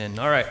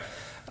All right.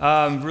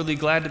 I'm really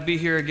glad to be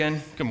here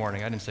again. Good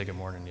morning. I didn't say good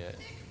morning yet.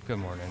 Good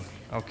morning.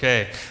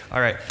 Okay. All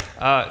right.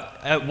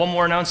 One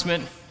more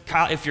announcement.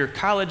 If you're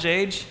college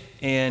age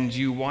and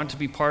you want to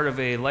be part of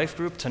a life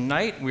group,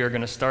 tonight we are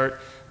going to start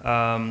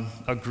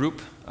a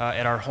group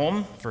at our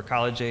home for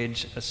college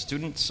age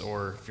students,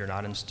 or if you're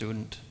not a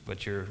student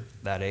but you're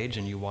that age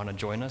and you want to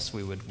join us,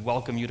 we would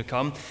welcome you to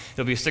come.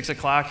 It'll be 6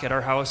 o'clock at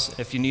our house.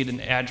 If you need an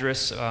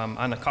address,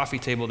 on the coffee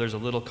table there's a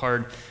little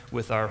card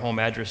with our home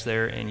address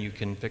there, and you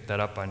can pick that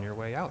up on your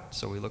way out.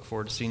 So we look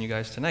forward to seeing you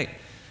guys tonight.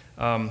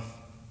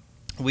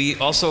 We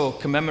also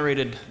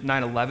commemorated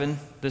 9/11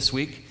 this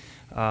week.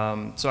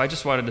 So I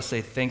just wanted to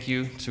say thank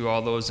you to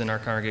all those in our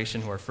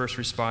congregation who are first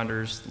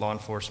responders, law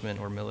enforcement,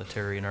 or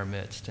military in our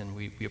midst, and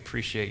we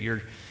appreciate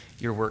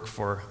your work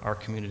for our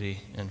community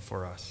and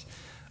for us.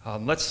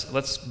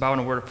 Let's bow in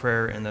a word of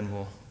prayer, and then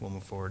we'll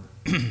move forward.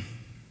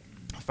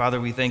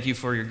 Father, we thank you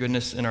for your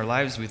goodness in our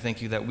lives. We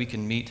thank you that we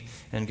can meet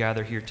and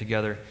gather here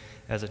together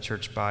as a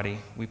church body.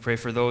 We pray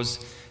for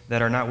those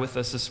that are not with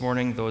us this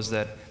morning, those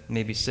that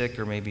may be sick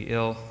or may be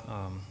ill,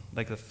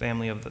 like the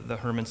family of the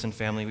Hermanson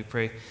family. We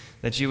pray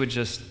that you would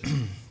just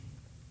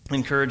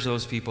encourage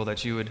those people,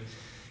 that you would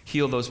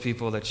heal those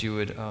people, that you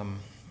would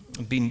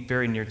be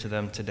very near to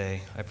them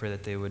today. I pray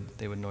that they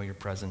would know your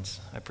presence.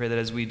 I pray that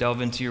as we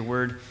delve into your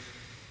word,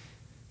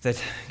 that,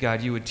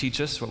 God, you would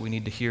teach us what we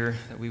need to hear,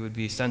 that we would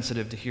be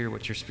sensitive to hear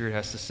what your Spirit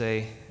has to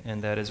say,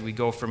 and that as we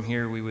go from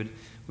here, we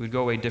would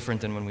go away different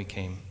than when we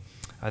came.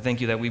 I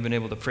thank you that we've been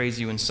able to praise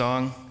you in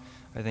song.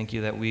 I thank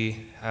you that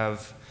we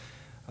have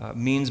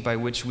means by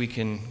which we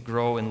can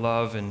grow in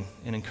love and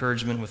in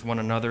encouragement with one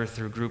another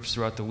through groups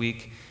throughout the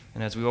week.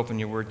 And as we open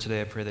your word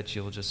today, I pray that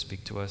you'll just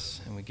speak to us,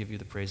 and we give you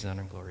the praise,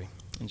 honor, and glory.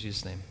 In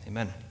Jesus' name,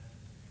 amen.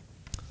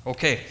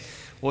 Okay.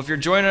 Well, if you're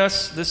joining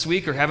us this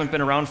week or haven't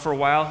been around for a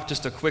while,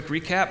 just a quick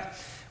recap.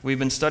 We've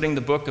been studying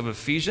the book of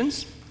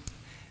Ephesians,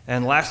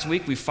 and last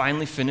week we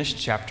finally finished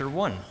chapter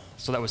 1.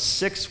 So that was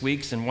 6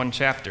 weeks in one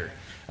chapter.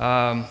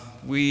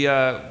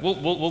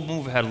 We'll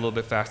move ahead a little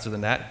bit faster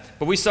than that.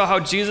 But we saw how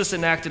Jesus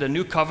enacted a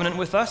new covenant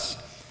with us,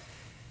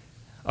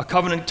 a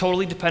covenant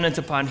totally dependent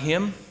upon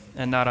him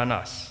and not on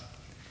us.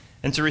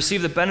 And to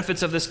receive the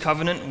benefits of this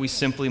covenant, we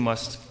simply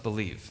must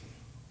believe.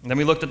 And then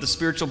we looked at the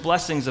spiritual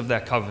blessings of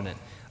that covenant: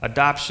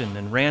 adoption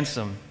and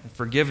ransom and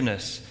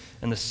forgiveness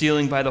and the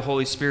sealing by the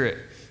Holy Spirit.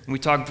 And we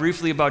talked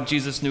briefly about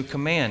Jesus' new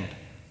command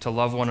to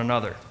love one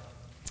another.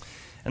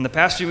 And the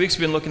past few weeks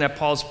we've been looking at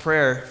Paul's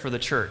prayer for the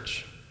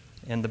church.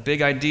 And the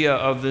big idea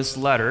of this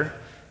letter,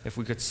 if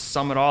we could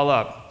sum it all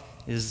up,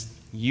 is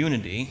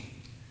unity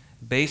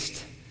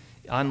based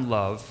on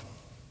love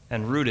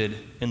and rooted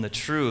in the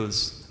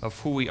truths of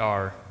who we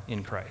are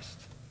in Christ.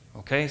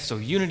 Okay? So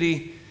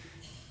unity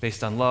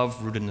based on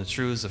love, rooted in the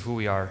truths of who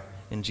we are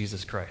in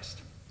Jesus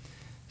Christ.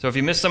 So if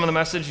you missed some of the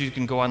message, you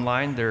can go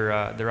online. They're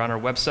on our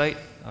website,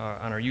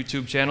 on our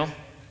YouTube channel.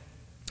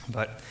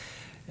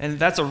 And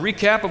that's a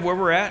recap of where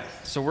we're at.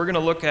 So we're going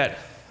to look at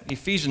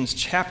Ephesians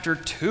chapter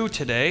 2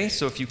 today.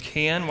 So if you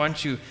can, why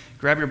don't you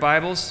grab your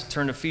Bibles,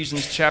 turn to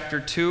Ephesians chapter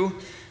 2.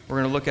 We're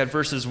going to look at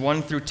verses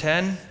 1 through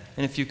 10.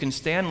 And if you can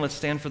stand, let's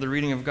stand for the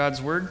reading of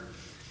God's word.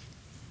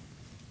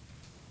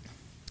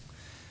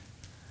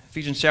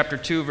 Ephesians chapter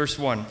 2, verse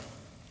 1.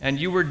 And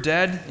you were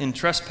dead in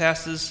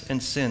trespasses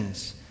and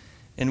sins,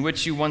 in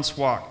which you once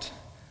walked,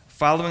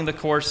 following the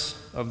course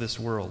of this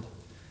world,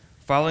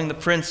 following the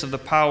prince of the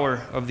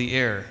power of the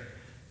air,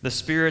 the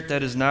spirit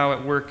that is now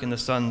at work in the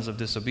sons of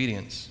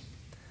disobedience,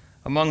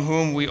 among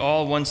whom we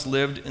all once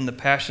lived in the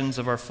passions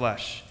of our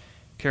flesh,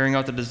 carrying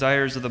out the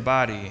desires of the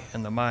body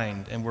and the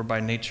mind, and were by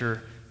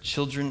nature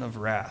children of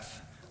wrath,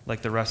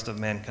 like the rest of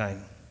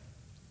mankind.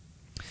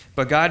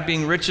 But God,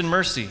 being rich in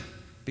mercy,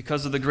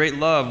 because of the great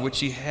love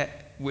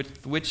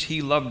with which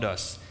he loved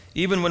us,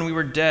 even when we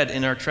were dead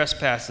in our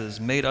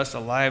trespasses, made us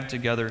alive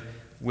together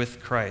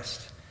with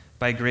Christ.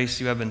 By grace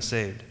you have been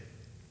saved,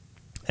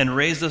 and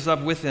raised us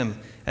up with him,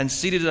 and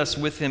seated us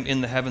with him in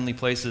the heavenly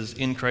places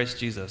in Christ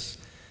Jesus,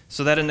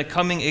 so that in the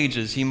coming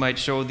ages he might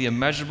show the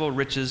immeasurable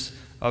riches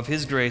of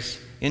his grace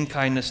in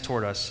kindness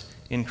toward us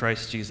in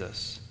Christ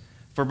Jesus.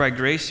 For by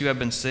grace you have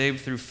been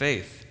saved through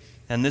faith,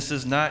 and this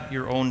is not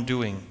your own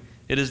doing.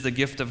 It is the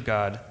gift of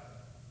God,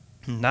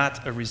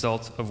 not a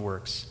result of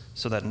works,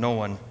 so that no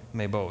one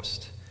may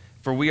boast.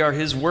 For we are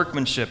his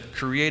workmanship,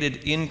 created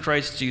in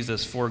Christ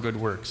Jesus for good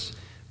works,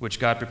 which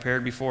God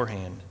prepared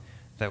beforehand,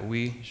 that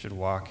we should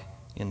walk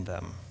in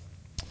them.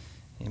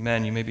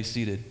 Amen. You may be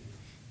seated.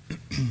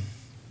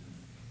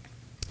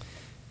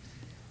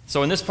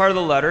 So in this part of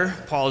the letter,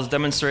 Paul is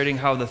demonstrating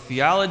how the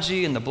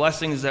theology and the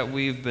blessings that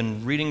we've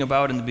been reading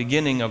about in the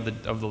beginning of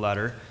the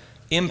letter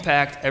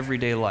impact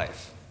everyday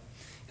life.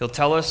 He'll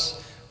tell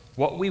us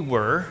what we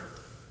were.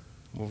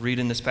 We'll read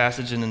in this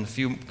passage and in the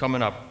few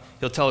coming up.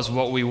 He'll tell us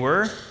what we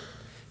were.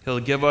 He'll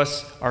give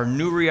us our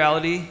new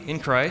reality in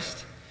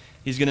Christ.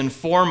 He's going to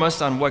inform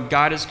us on what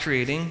God is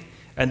creating,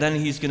 and then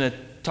he's going to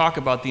talk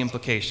about the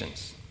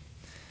implications.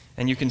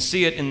 And you can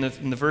see it in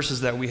the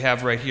verses that we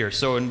have right here.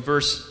 So in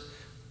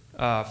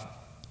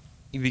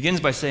he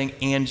begins by saying,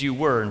 and you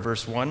were, in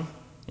verse 1.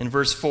 In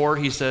verse 4,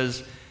 he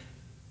says,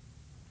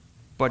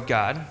 but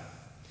God.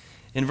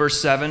 In verse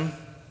 7,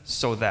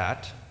 so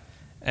that.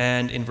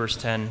 And in verse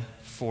 10,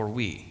 for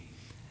we.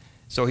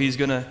 So he's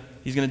going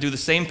to do the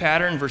same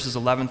pattern, verses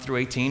 11 through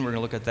 18. We're going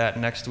to look at that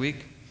next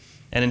week.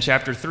 And in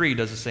chapter 3, he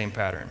does the same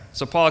pattern.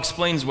 So Paul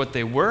explains what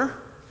they were,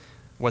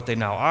 what they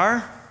now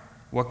are,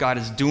 what God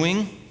is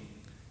doing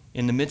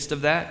in the midst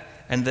of that,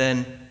 and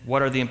then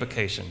what are the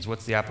implications?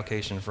 What's the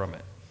application from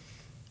it?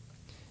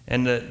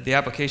 And the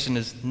application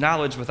is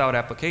knowledge without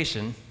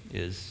application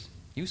is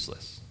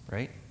useless,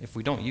 right? If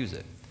we don't use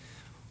it.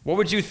 What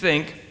would you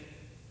think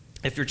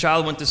if your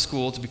child went to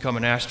school to become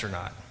an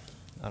astronaut?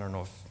 I don't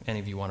know if any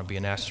of you want to be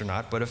an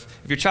astronaut, but if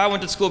your child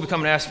went to school to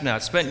become an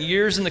astronaut, spent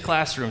years in the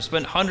classroom,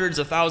 spent hundreds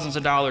of thousands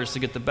of dollars to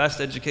get the best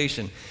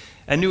education,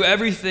 and knew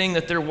everything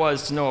that there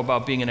was to know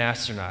about being an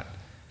astronaut,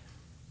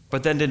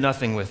 but then did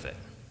nothing with it.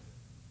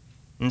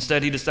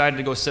 Instead, he decided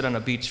to go sit on a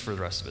beach for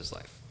the rest of his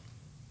life.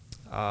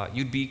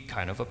 You'd be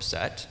kind of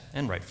upset,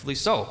 and rightfully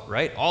so,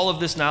 right? All of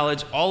this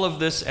knowledge, all of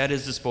this at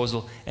his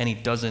disposal, and he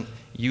doesn't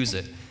use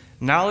it.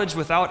 Knowledge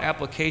without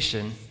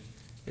application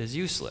is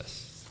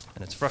useless,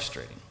 and it's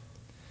frustrating.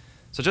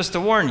 So just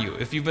to warn you,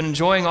 if you've been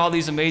enjoying all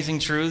these amazing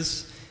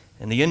truths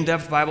and the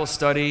in-depth Bible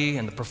study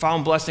and the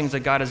profound blessings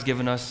that God has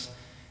given us,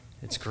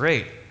 it's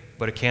great,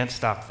 but it can't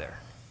stop there.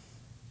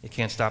 It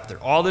can't stop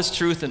there. All this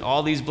truth and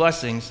all these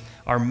blessings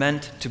are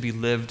meant to be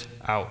lived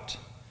out.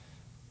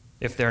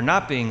 If they're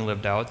not being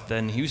lived out,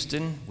 then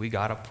Houston, we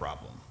got a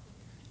problem.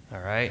 All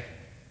right?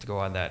 To go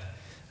on that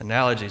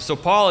analogy. So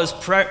Paul is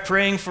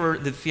praying for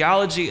the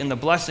theology and the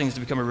blessings to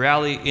become a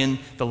reality in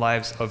the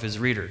lives of his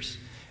readers.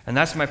 And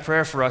that's my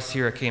prayer for us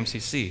here at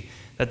KMCC,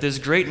 that this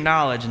great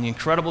knowledge and the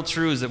incredible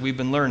truths that we've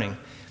been learning,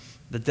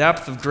 the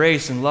depth of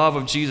grace and love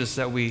of Jesus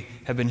that we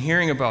have been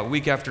hearing about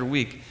week after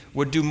week,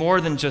 would do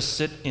more than just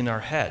sit in our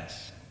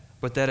heads,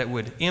 but that it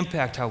would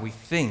impact how we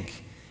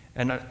think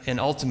and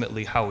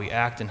ultimately how we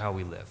act and how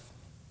we live.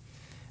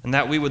 And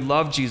that we would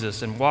love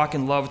Jesus and walk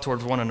in love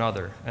towards one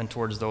another and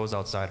towards those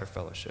outside our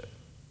fellowship.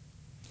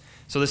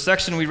 So the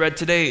section we read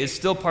today is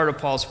still part of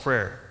Paul's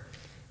prayer.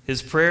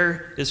 His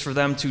prayer is for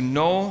them to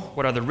know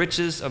what are the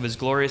riches of his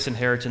glorious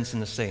inheritance in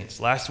the saints.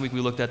 Last week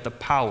we looked at the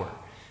power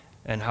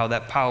and how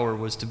that power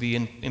was to be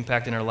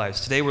impacting our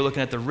lives. Today we're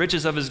looking at the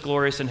riches of his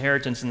glorious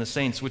inheritance in the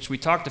saints, which we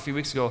talked a few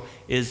weeks ago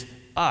is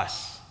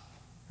us.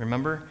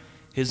 Remember?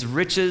 His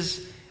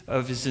riches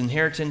of his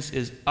inheritance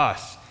is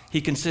us.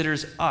 He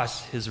considers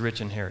us his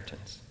rich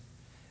inheritance.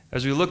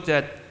 As we looked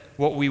at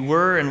what we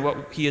were and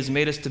what he has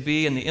made us to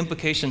be and the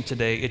implication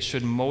today, it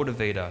should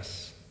motivate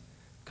us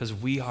because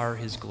we are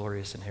his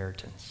glorious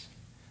inheritance.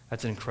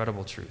 That's an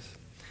incredible truth.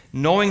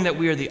 Knowing that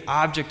we are the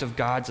object of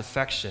God's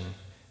affection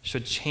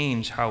should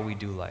change how we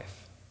do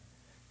life.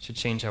 Should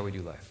change how we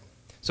do life.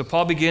 So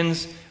Paul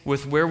begins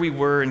with where we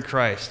were in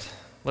Christ.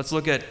 Let's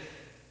look at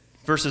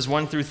verses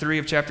 1 through 3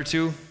 of chapter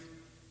 2.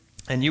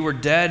 And you were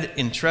dead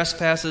in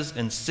trespasses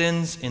and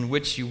sins in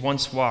which you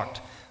once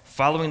walked,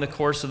 following the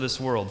course of this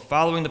world,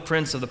 following the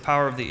prince of the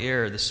power of the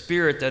air, the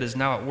spirit that is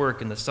now at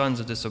work in the sons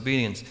of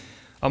disobedience,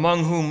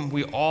 among whom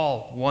we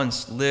all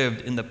once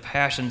lived in the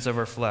passions of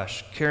our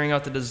flesh, carrying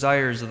out the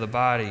desires of the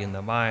body and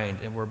the mind,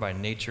 and were by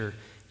nature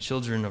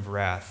children of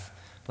wrath,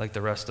 like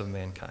the rest of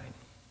mankind.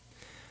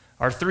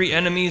 Our three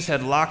enemies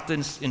had locked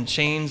us in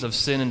chains of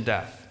sin and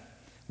death.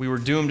 We were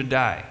doomed to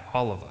die,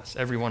 all of us,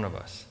 every one of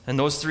us. And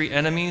those three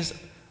enemies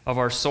of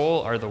our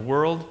soul are the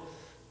world,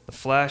 the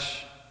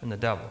flesh, and the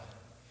devil.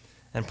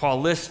 And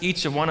Paul lists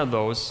each of one of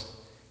those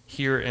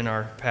here in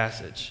our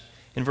passage.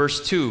 In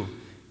verse 2,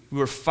 we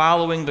were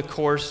following the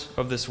course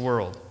of this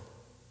world.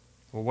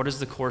 Well, what is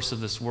the course of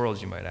this world,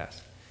 you might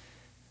ask?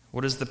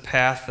 What is the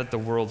path that the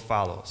world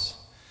follows?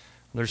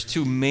 There's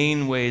two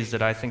main ways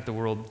that I think the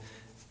world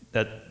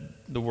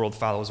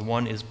follows.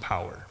 One is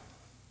power.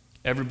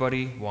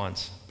 Everybody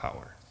wants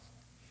power.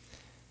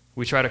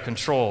 We try to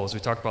control, as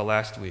we talked about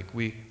last week.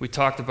 We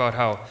talked about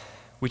how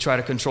we try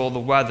to control the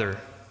weather,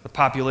 the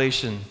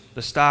population,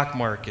 the stock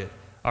market,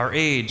 our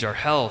age, our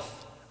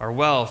health, our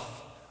wealth,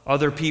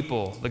 other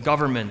people, the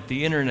government,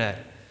 the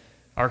internet,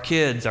 our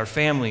kids, our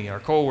family, our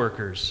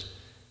coworkers.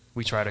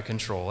 We try to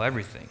control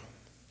everything.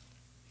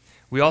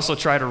 We also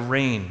try to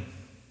reign.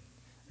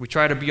 We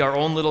try to be our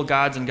own little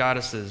gods and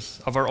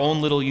goddesses of our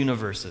own little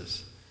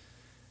universes.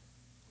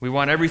 We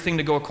want everything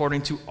to go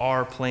according to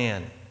our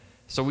plan.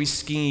 So we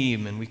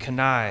scheme and we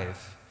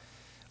connive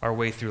our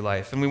way through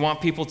life. And we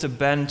want people to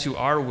bend to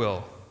our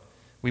will.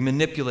 We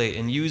manipulate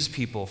and use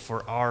people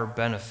for our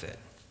benefit.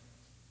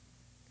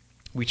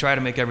 We try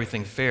to make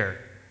everything fair.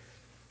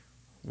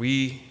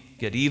 We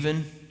get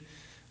even,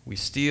 we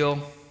steal,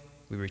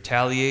 we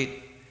retaliate,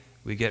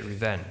 we get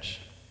revenge.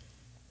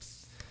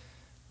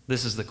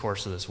 This is the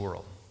course of this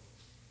world.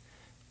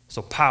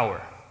 So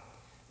power,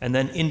 and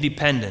then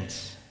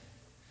independence.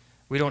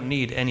 We don't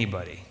need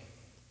anybody.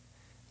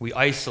 We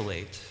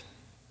isolate,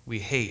 we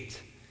hate,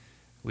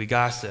 we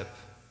gossip,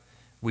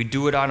 we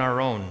do it on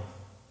our own.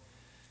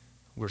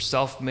 We're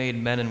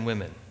self-made men and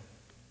women.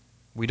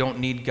 We don't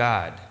need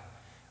God.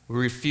 We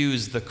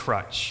refuse the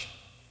crutch,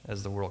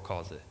 as the world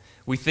calls it.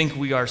 We think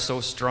we are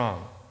so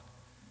strong.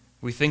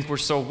 We think we're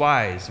so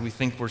wise. We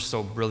think we're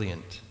so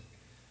brilliant.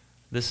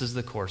 This is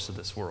the course of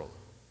this world.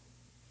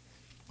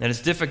 And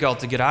it's difficult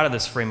to get out of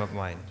this frame of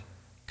mind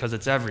because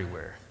it's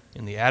everywhere.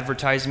 In the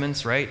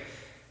advertisements, right?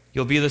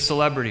 You'll be the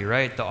celebrity,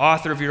 right? The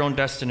author of your own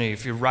destiny.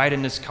 If you ride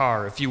in this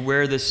car, if you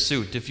wear this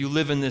suit, if you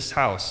live in this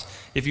house,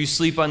 if you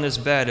sleep on this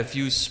bed, if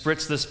you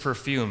spritz this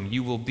perfume,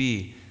 you will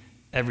be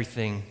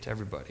everything to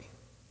everybody.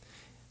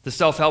 The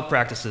self-help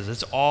practices,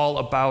 it's all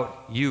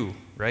about you,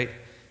 right?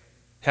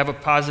 Have a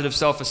positive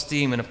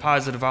self-esteem and a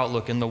positive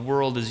outlook, and the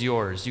world is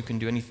yours. You can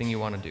do anything you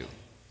want to do.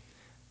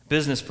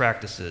 Business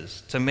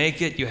practices, to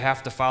make it, you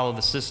have to follow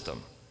the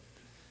system,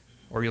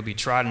 or you'll be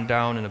trodden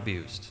down and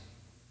abused.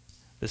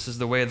 This is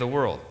the way of the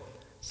world.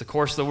 It's the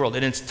course of the world,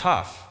 and it's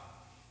tough.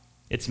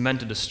 It's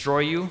meant to destroy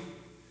you,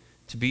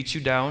 to beat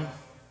you down,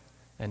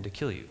 and to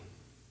kill you.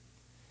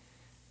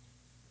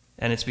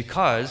 And it's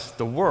because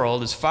the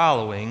world is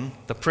following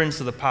the prince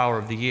of the power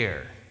of the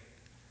air.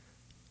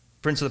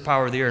 Prince of the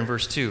power of the air in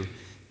verse 2.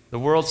 The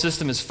world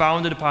system is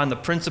founded upon the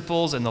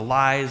principles and the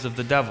lies of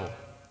the devil.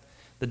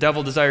 The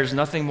devil desires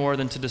nothing more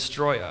than to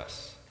destroy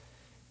us.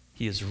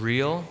 He is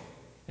real,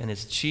 and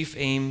his chief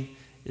aim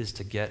is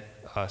to get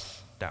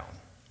us down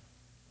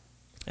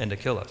and to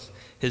kill us.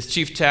 His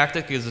chief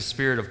tactic is a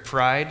spirit of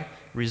pride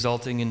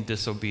resulting in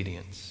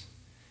disobedience.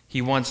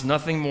 He wants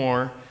nothing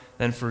more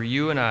than for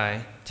you and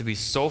I to be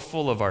so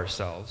full of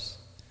ourselves,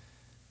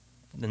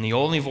 and the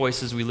only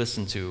voices we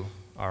listen to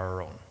are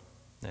our own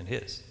and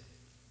his.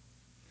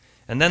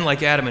 And then,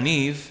 like Adam and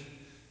Eve,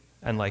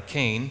 and like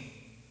Cain,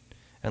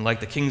 and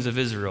like the kings of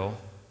Israel,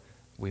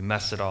 we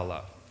mess it all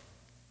up.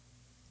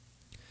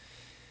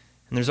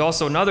 And there's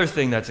also another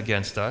thing that's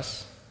against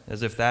us,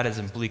 as if that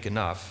isn't bleak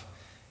enough.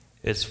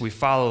 It's we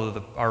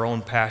follow our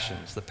own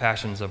passions, the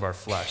passions of our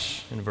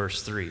flesh, in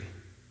verse 3.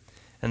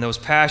 And those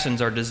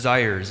passions are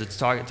desires. It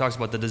talks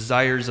about the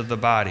desires of the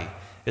body.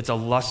 It's a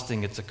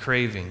lusting, it's a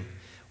craving.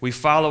 We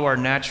follow our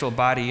natural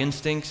body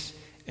instincts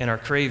and our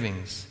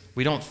cravings.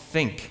 We don't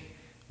think,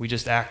 we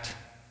just act,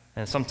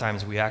 and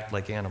sometimes we act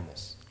like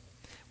animals.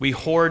 We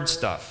hoard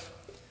stuff.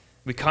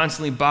 We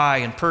constantly buy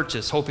and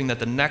purchase, hoping that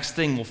the next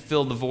thing will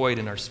fill the void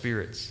in our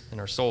spirits, in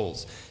our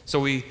souls. So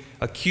we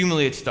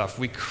accumulate stuff,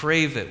 we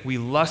crave it, we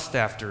lust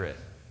after it.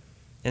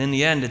 And in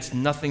the end, it's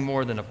nothing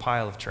more than a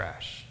pile of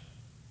trash.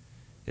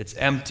 It's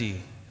empty,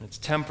 and it's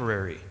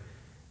temporary,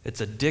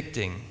 it's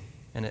addicting,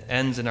 and it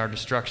ends in our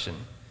destruction.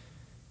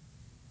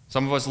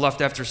 Some of us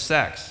lust after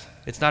sex.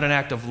 It's not an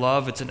act of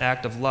love, it's an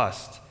act of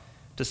lust.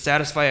 To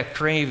satisfy a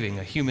craving,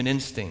 a human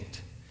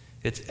instinct.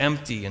 It's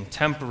empty and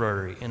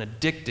temporary and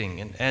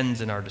addicting and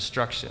ends in our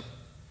destruction.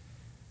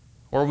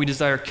 Or we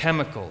desire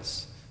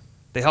chemicals.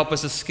 They help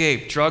us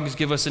escape. Drugs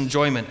give us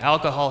enjoyment.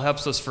 Alcohol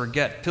helps us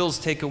forget. Pills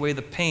take away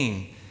the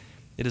pain.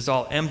 It is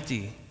all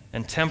empty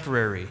and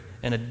temporary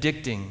and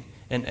addicting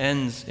and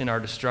ends in our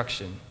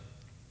destruction.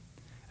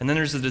 And then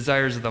there's the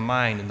desires of the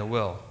mind and the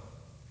will.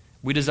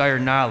 We desire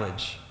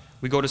knowledge.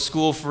 We go to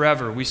school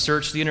forever. We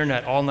search the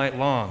internet all night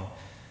long.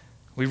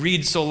 We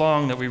read so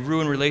long that we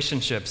ruin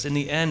relationships. In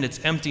the end, it's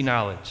empty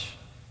knowledge.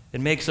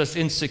 It makes us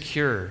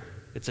insecure.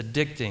 It's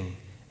addicting,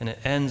 and it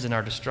ends in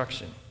our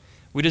destruction.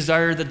 We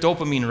desire the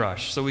dopamine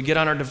rush, so we get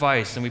on our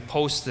device and we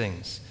post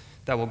things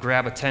that will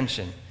grab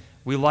attention.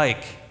 We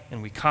like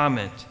and we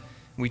comment.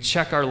 And we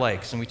check our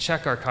likes and we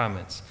check our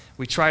comments.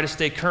 We try to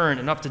stay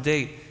current and up to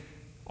date,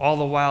 all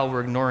the while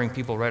we're ignoring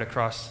people right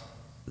across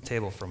the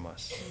table from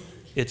us.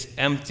 It's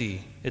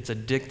empty, it's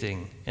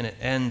addicting, and it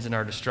ends in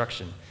our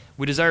destruction.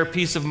 We desire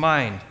peace of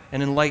mind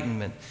and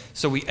enlightenment,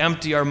 so we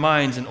empty our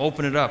minds and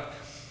open it up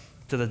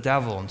to the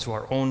devil and to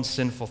our own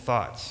sinful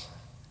thoughts.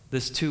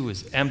 This too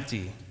is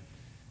empty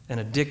and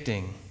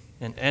addicting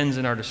and ends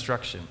in our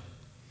destruction.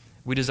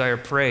 We desire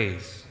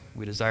praise.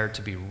 We desire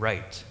to be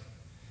right.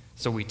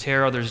 So we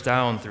tear others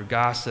down through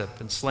gossip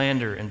and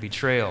slander and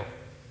betrayal.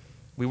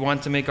 We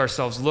want to make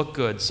ourselves look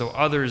good so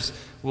others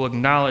will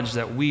acknowledge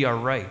that we are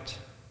right.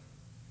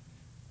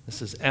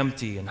 This is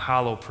empty and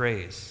hollow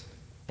praise,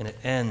 and it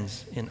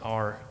ends in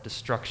our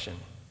destruction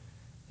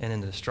and in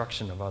the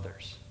destruction of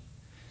others.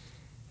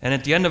 And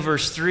at the end of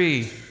verse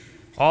 3,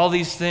 all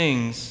these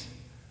things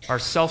are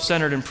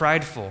self-centered and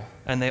prideful,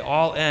 and they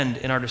all end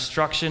in our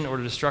destruction or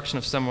the destruction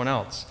of someone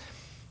else.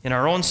 In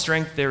our own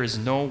strength, there is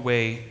no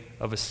way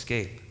of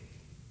escape.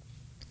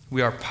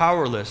 We are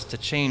powerless to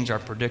change our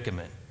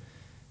predicament.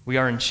 We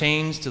are in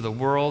chains to the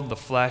world, the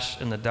flesh,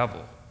 and the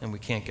devil, and we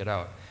can't get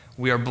out.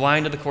 We are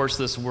blind to the course of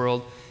this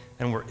world,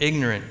 and we're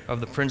ignorant of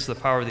the prince of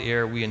the power of the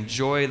air. We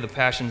enjoy the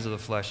passions of the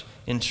flesh.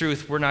 In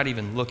truth, we're not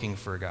even looking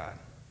for God,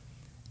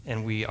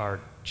 and we are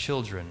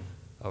children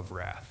of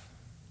wrath.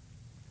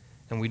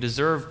 And we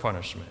deserve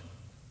punishment.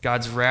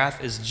 God's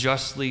wrath is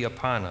justly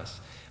upon us.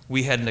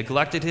 We had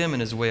neglected him in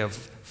his way of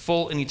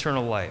full and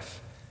eternal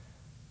life,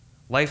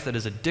 life that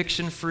is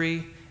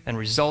addiction-free and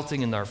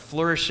resulting in our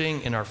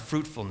flourishing and our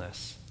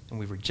fruitfulness, and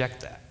we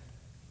reject that.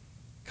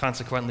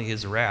 Consequently,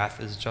 his wrath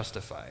is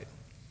justified.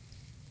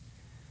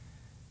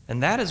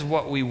 And that is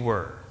what we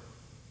were.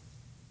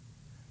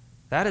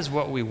 That is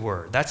what we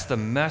were. That's the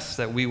mess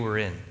that we were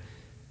in.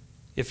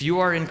 If you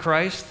are in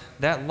Christ,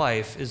 that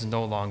life is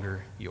no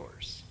longer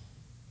yours.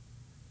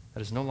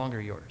 That is no longer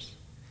yours.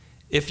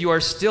 If you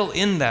are still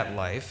in that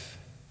life,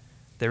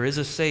 there is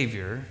a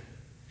Savior,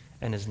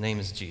 and his name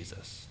is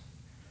Jesus.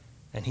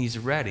 And he's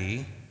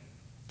ready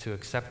to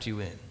accept you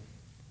in.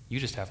 You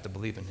just have to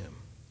believe in him.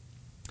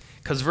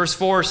 Because verse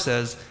 4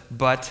 says,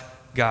 but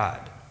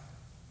God.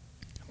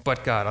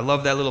 But God. I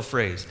love that little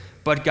phrase.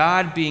 But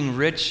God being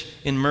rich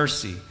in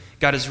mercy.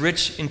 God is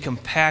rich in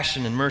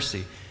compassion and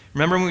mercy.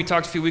 Remember when we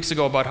talked a few weeks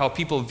ago about how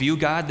people view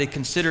God? They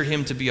consider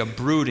him to be a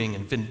brooding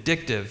and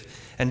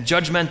vindictive and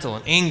judgmental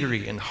and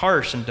angry and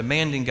harsh and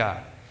demanding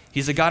God.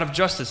 He's a God of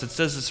justice. It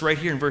says this right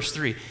here in verse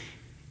 3.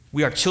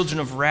 We are children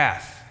of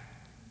wrath.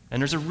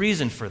 And there's a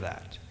reason for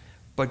that.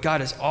 But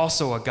God is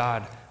also a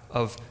God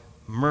of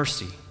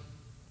mercy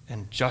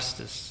and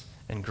justice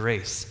and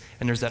grace.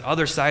 And there's that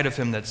other side of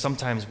him that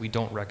sometimes we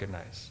don't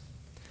recognize.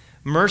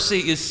 Mercy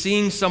is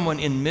seeing someone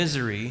in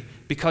misery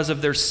because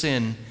of their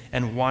sin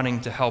and wanting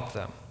to help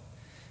them.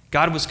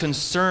 God was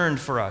concerned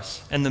for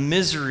us and the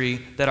misery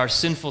that our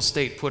sinful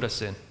state put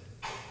us in.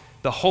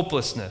 The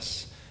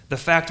hopelessness, the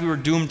fact we were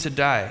doomed to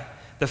die,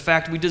 the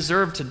fact we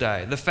deserved to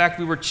die, the fact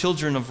we were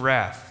children of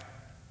wrath,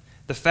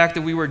 the fact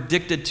that we were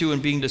addicted to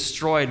and being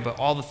destroyed by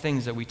all the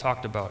things that we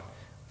talked about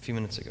a few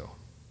minutes ago.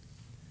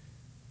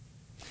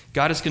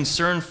 God is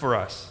concerned for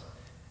us.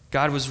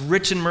 God was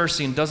rich in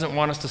mercy and doesn't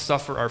want us to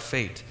suffer our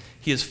fate.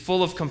 He is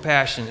full of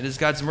compassion. It is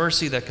God's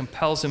mercy that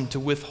compels him to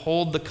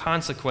withhold the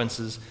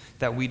consequences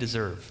that we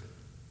deserve.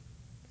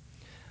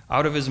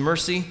 Out of his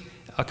mercy,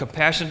 a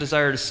compassionate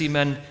desire to see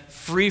men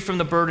free from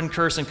the burden,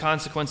 curse, and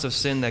consequence of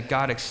sin, that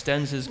God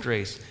extends his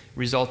grace,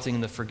 resulting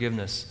in the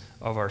forgiveness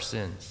of our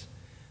sins.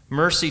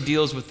 Mercy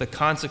deals with the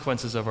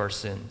consequences of our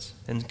sins,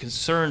 and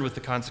concerned with the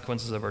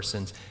consequences of our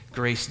sins.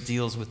 Grace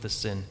deals with the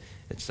sin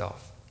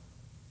itself.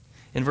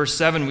 In verse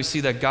 7, we see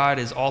that God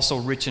is also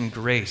rich in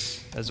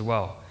grace as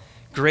well.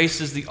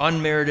 Grace is the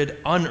unmerited,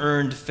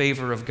 unearned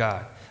favor of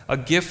God, a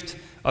gift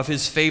of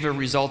his favor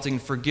resulting in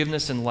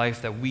forgiveness in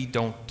life that we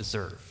don't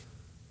deserve.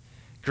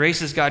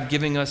 Grace is God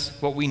giving us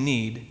what we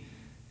need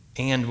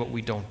and what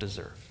we don't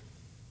deserve.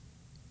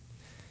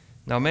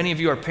 Now, many of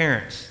you are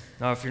parents.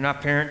 Now, if you're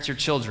not parents, you're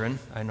children.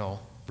 I know,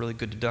 really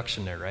good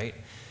deduction there, right?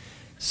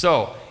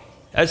 So,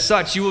 as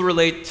such, you will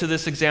relate to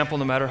this example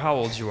no matter how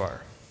old you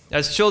are.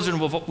 As children,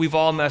 we've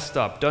all messed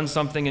up, done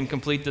something in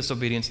complete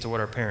disobedience to what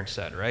our parents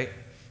said, right?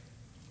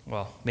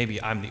 Well,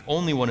 maybe I'm the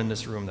only one in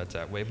this room that's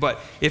that way. But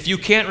if you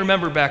can't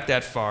remember back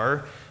that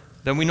far,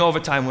 then we know of a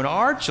time when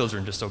our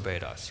children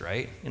disobeyed us,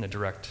 right? In a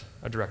direct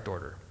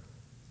order.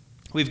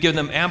 We've given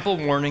them ample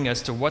warning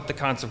as to what the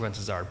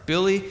consequences are.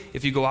 Billy,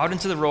 if you go out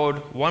into the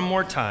road one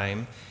more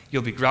time,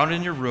 you'll be grounded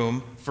in your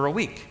room for a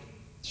week.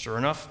 Sure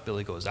enough,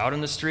 Billy goes out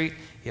in the street.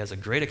 He has a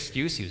great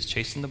excuse. He was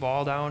chasing the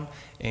ball down.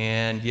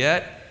 And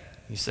yet,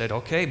 he said,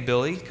 okay,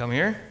 Billy, come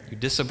here. You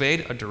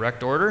disobeyed a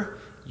direct order.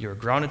 You're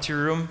grounded to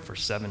your room for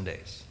 7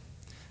 days.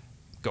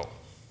 Go.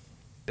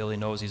 Billy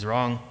knows he's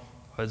wrong,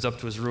 heads up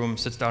to his room,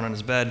 sits down on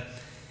his bed,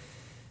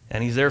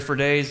 and he's there for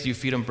days. You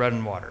feed him bread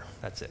and water.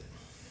 That's it.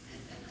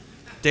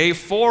 Day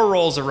 4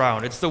 rolls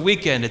around. It's the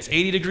weekend. It's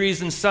 80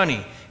 degrees and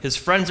sunny. His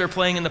friends are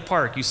playing in the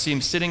park. You see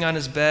him sitting on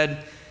his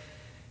bed,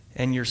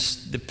 and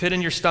the pit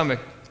in your stomach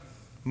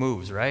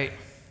moves, right?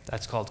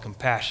 That's called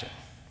compassion.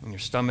 When your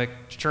stomach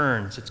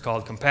churns, it's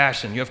called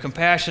compassion. You have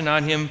compassion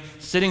on him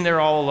sitting there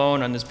all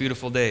alone on this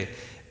beautiful day.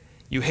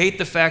 You hate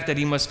the fact that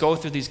he must go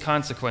through these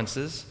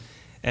consequences,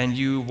 and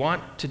you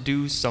want to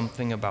do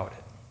something about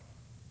it.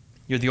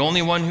 You're the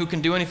only one who can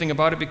do anything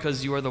about it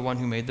because you are the one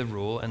who made the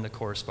rule and the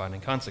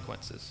corresponding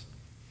consequences.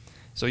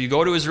 So you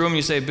go to his room and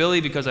you say,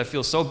 Billy, because I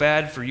feel so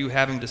bad for you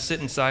having to sit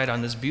inside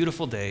on this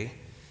beautiful day,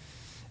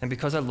 and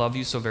because I love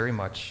you so very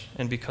much,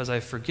 and because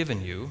I've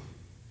forgiven you,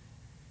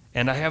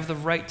 and I have the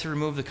right to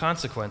remove the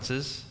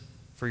consequences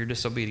for your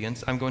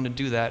disobedience, I'm going to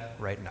do that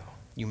right now.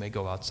 You may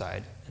go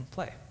outside and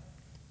play.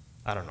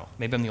 I don't know.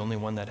 Maybe I'm the only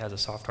one that has a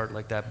soft heart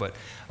like that, but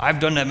I've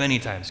done that many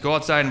times. Go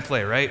outside and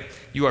play, right?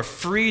 You are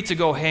free to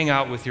go hang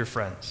out with your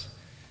friends.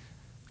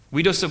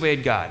 We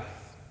disobeyed God.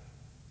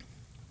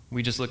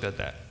 We just looked at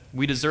that.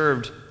 We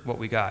deserved what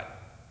we got.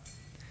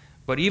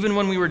 But even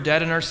when we were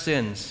dead in our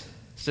sins,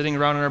 sitting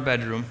around in our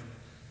bedroom,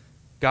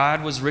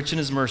 God was rich in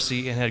his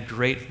mercy and had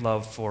great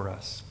love for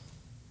us,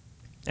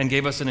 and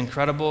gave us an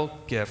incredible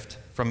gift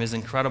from his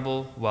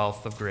incredible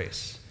wealth of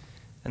grace.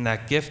 And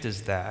that gift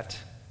is that,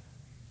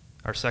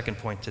 our second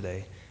point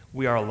today,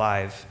 we are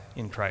alive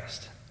in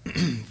Christ.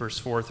 Verse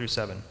 4 through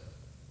 7.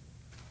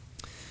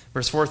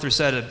 Verse 4 through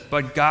 7,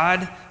 but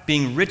God,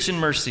 being rich in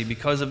mercy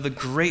because of the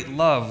great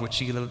love which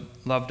he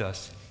loved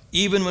us,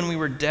 even when we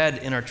were dead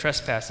in our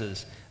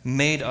trespasses,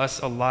 made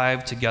us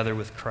alive together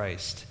with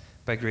Christ.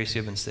 By grace you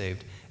have been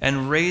saved.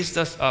 And raised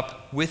us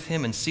up with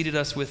him and seated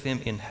us with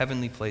him in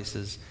heavenly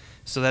places,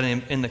 so that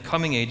in the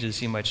coming ages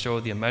he might show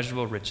the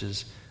immeasurable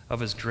riches of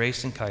his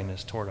grace and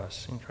kindness toward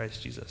us in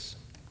Christ Jesus.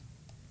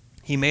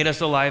 He made us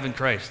alive in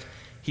Christ.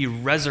 He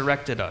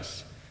resurrected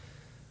us.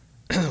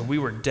 We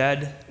were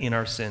dead in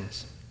our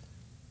sins.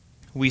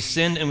 We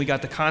sinned and we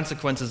got the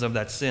consequences of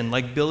that sin.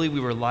 Like Billy, we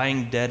were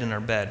lying dead in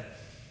our bed.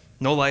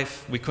 No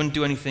life, we couldn't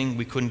do anything,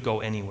 we couldn't go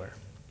anywhere.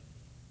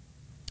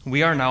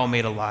 We are now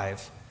made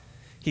alive.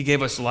 He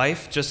gave us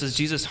life, just as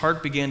Jesus'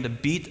 heart began to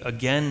beat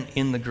again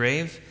in the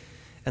grave,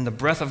 and the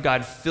breath of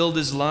God filled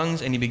his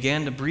lungs, and he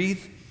began to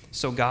breathe,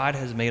 so God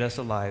has made us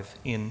alive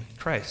in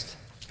Christ.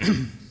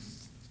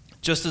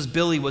 Just as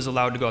Billy was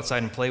allowed to go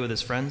outside and play with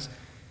his friends,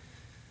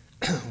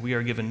 we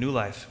are given new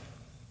life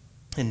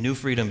and new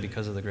freedom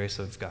because of the grace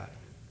of God.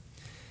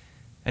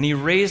 And he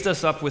raised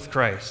us up with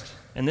Christ,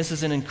 and this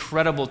is an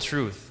incredible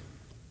truth.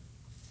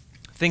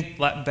 Think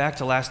back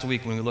to last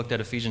week when we looked at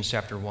Ephesians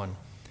chapter 1.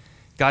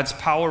 God's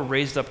power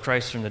raised up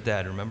Christ from the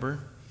dead, remember?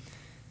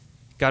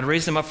 God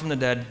raised him up from the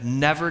dead,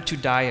 never to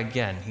die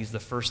again. He's the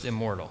first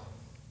immortal.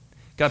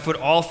 God put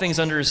all things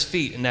under his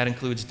feet, and that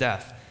includes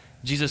death.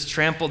 Jesus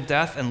trampled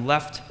death and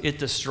left it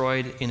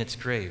destroyed in its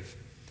grave.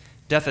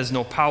 Death has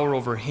no power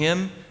over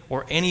him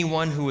or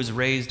anyone who was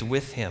raised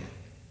with him.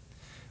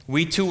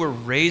 We too were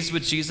raised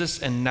with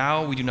Jesus, and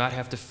now we do not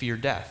have to fear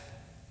death.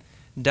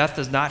 Death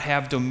does not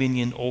have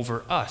dominion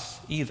over us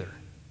either.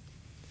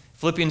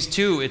 Philippians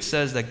 2, it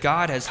says that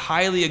God has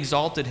highly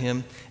exalted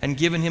him and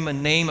given him a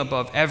name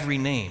above every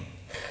name.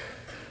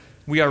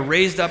 We are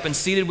raised up and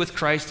seated with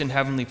Christ in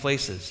heavenly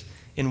places.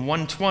 In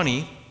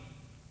 1:20,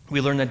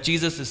 we learn that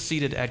Jesus is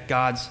seated at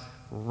God's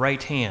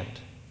right hand,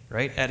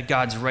 right? At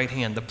God's right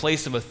hand, the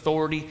place of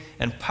authority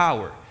and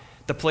power,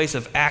 the place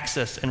of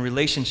access and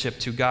relationship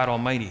to God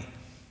Almighty.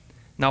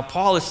 Now,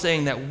 Paul is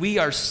saying that we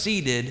are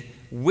seated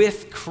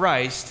with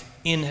Christ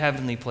in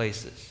heavenly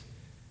places.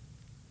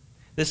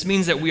 This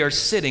means that we are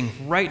sitting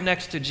right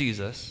next to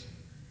Jesus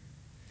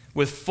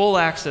with full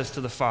access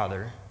to the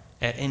Father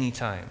at any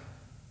time.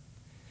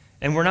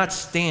 And we're not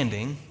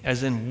standing,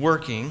 as in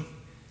working,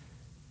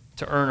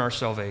 to earn our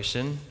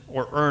salvation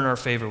or earn our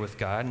favor with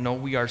God. No,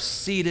 we are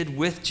seated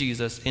with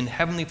Jesus in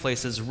heavenly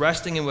places,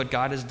 resting in what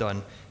God has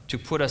done to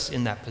put us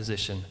in that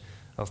position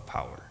of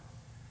power.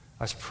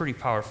 That's pretty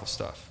powerful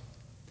stuff.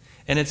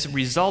 And it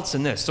results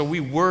in this. So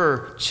we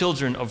were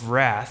children of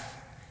wrath,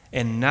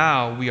 and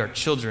now we are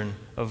children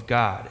of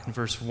God.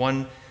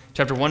 In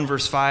chapter 1,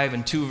 verse 5,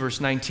 and 2, verse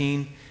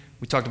 19,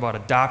 we talked about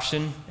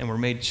adoption, and we're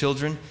made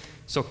children.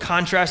 So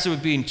contrasted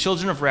with being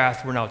children of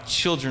wrath, we're now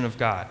children of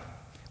God.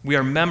 We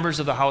are members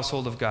of the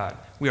household of God.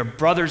 We are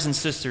brothers and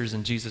sisters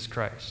in Jesus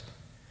Christ.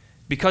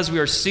 Because we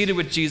are seated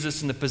with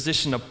Jesus in the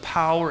position of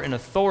power and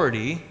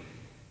authority,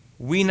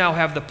 we now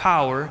have the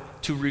power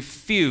to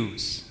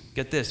refuse.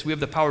 Get this, we have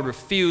the power to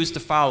refuse to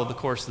follow the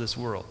course of this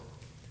world.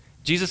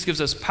 Jesus gives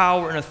us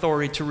power and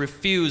authority to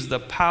refuse the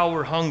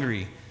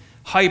power-hungry,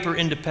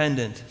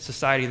 hyper-independent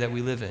society that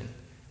we live in.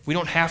 We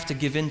don't have to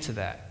give in to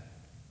that.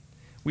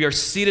 We are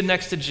seated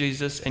next to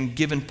Jesus and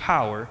given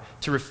power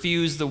to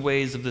refuse the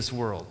ways of this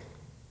world.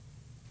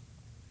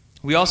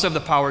 We also have the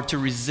power to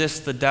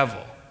resist the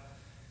devil.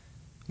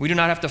 We do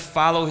not have to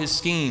follow his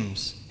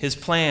schemes, his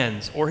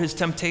plans, or his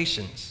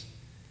temptations.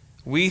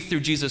 We, through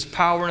Jesus'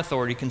 power and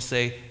authority, can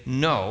say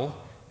no,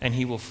 and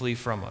he will flee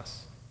from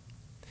us.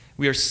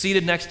 We are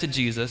seated next to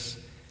Jesus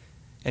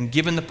and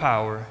given the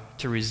power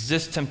to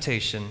resist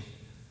temptation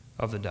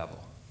of the devil.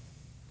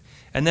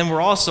 And then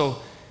we're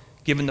also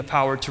given the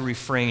power to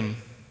refrain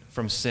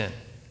from sin.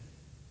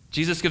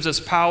 Jesus gives us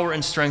power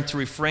and strength to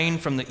refrain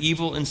from the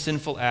evil and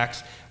sinful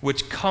acts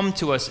which come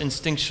to us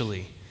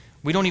instinctually.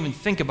 We don't even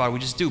think about it, we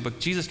just do, but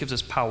Jesus gives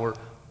us power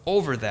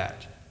over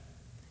that.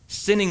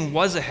 Sinning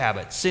was a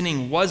habit.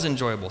 Sinning was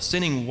enjoyable.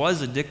 Sinning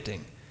was addicting.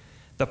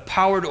 The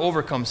power to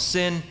overcome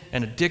sin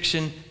and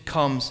addiction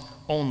comes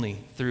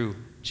only through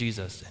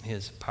Jesus and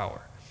his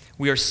power.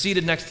 We are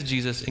seated next to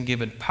Jesus and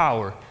given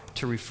power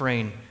to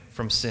refrain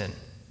from sin.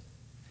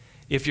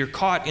 If you're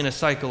caught in a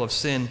cycle of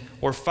sin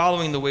or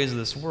following the ways of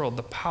this world,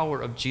 the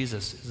power of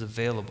Jesus is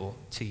available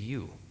to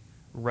you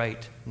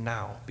right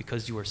now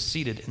because you are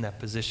seated in that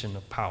position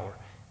of power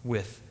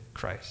with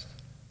Christ.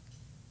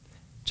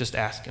 Just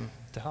ask him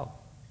to help.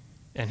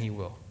 And he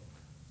will.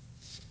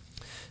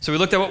 So we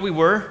looked at what we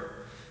were,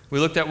 we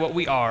looked at what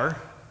we are,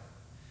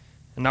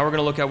 and now we're going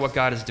to look at what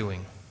God is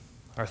doing.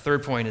 Our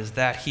third point is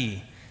that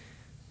he's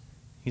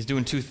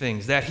doing two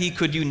things. That he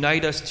could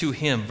unite us to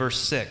him, verse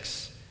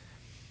 6.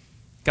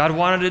 God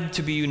wanted us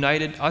to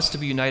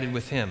be united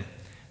with him.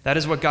 That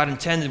is what God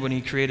intended when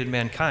he created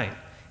mankind.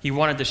 He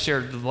wanted to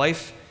share the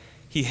life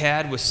he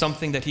had with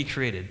something that he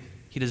created.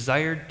 He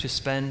desired to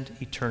spend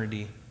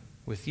eternity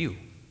with you.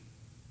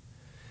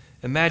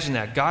 Imagine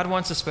that. God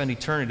wants to spend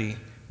eternity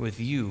with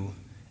you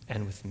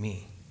and with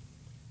me.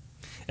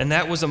 And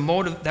that was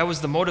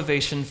the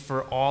motivation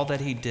for all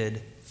that he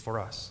did for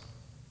us.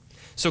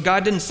 So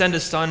God didn't send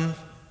his son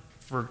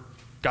for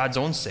God's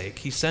own sake.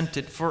 He sent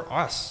it for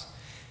us.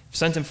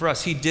 Sent him for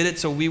us. He did it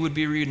so we would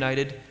be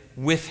reunited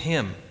with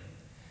him.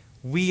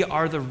 We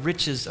are the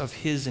riches of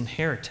his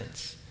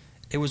inheritance.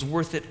 It was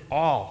worth it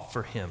all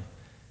for him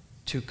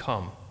to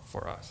come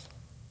for us.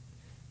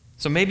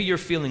 So maybe you're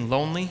feeling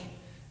lonely.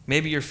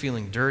 Maybe you're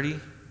feeling dirty.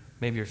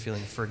 Maybe you're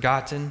feeling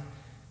forgotten,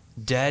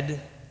 dead,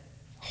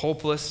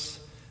 hopeless,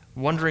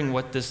 wondering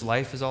what this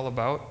life is all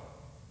about.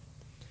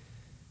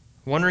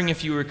 Wondering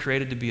if you were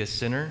created to be a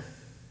sinner?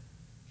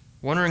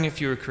 Wondering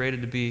if you were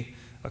created to be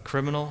a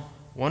criminal?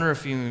 Wondering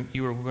if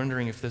you were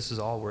wondering if this is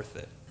all worth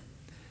it?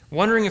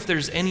 Wondering if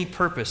there's any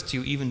purpose to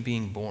you even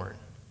being born?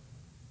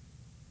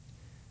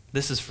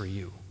 This is for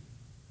you.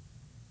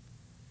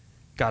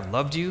 God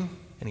loved you,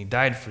 and he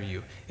died for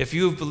you. If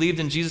you have believed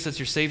in Jesus as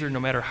your Savior, no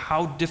matter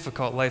how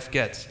difficult life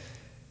gets,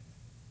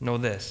 know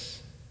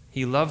this: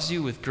 he loves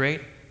you with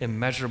great,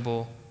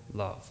 immeasurable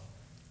love.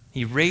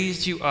 He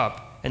raised you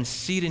up and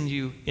seated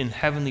you in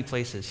heavenly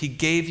places. He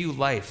gave you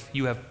life.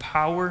 You have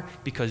power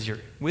because you're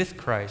with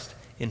Christ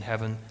in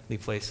heavenly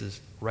places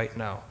right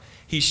now.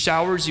 He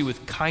showers you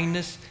with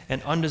kindness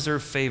and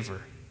undeserved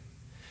favor.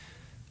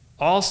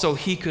 Also,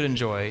 he could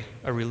enjoy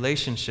a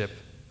relationship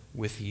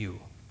with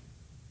you.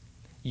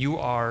 You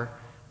are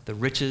the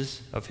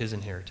riches of his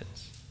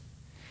inheritance.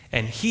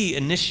 And he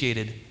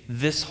initiated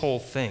this whole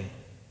thing.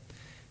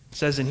 It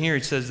says in here,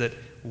 it says that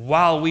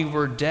while we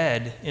were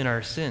dead in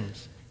our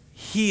sins,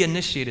 he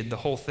initiated the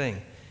whole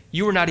thing.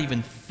 You were not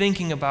even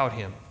thinking about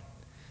him,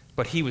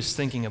 but he was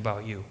thinking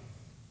about you.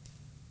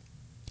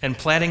 And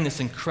planning this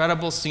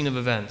incredible scene of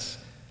events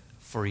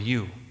for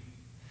you.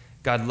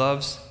 God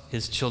loves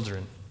his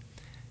children.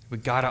 We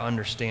got to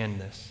understand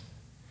this.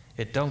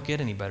 It don't get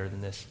any better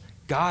than this.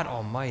 God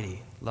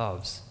Almighty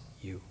loves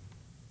you.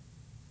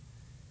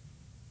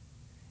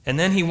 And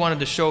then he wanted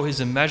to show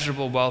his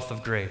immeasurable wealth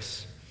of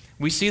grace.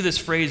 We see this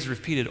phrase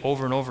repeated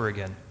over and over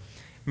again.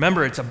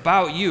 Remember, it's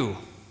about you.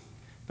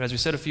 But as we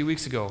said a few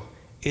weeks ago,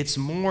 it's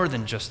more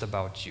than just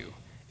about you.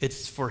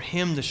 It's for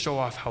him to show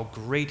off how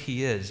great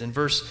he is.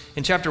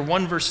 In chapter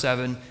 1, verse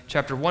 7,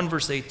 chapter 1,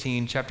 verse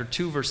 18, chapter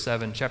 2, verse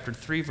 7, chapter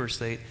 3,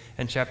 verse 8,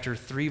 and chapter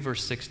 3,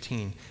 verse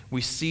 16, we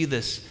see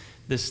this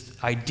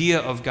idea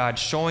of God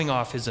showing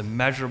off his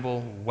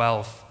immeasurable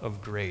wealth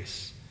of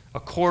grace,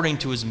 according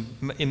to his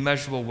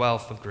immeasurable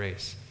wealth of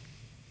grace.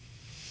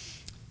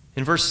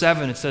 In verse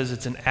 7, it says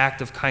it's an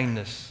act of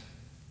kindness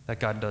that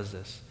God does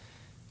this.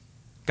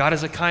 God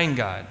is a kind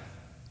God,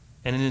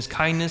 and in his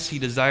kindness, he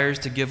desires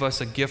to give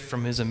us a gift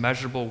from his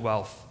immeasurable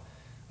wealth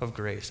of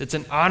grace. It's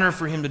an honor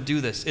for him to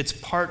do this. It's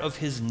part of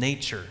his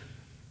nature.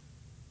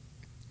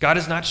 God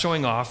is not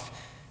showing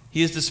off.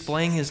 He is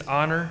displaying his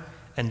honor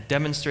and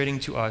demonstrating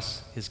to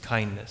us his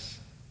kindness.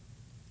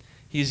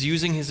 He is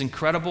using his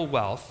incredible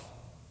wealth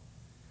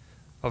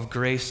of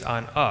grace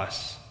on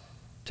us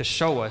to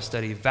show us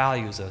that he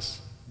values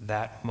us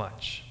that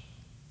much.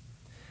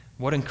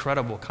 What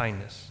incredible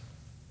kindness.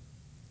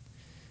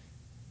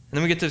 And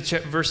then we get to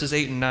verses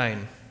 8 and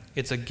 9.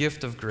 It's a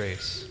gift of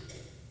grace.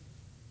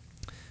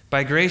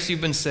 By grace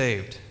you've been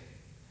saved.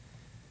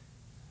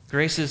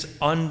 Grace is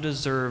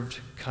undeserved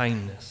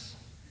kindness.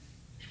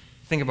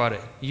 Think about it.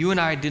 You and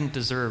I didn't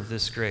deserve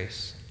this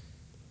grace.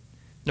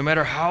 No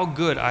matter how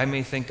good I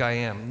may think I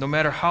am, no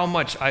matter how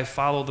much I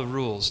follow the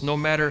rules, no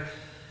matter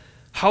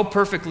how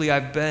perfectly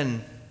I've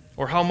been,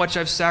 or how much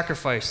I've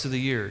sacrificed through the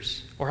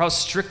years, or how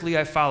strictly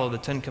I follow the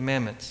 10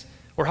 Commandments,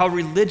 or how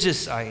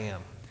religious I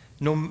am,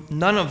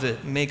 none of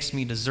it makes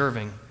me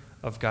deserving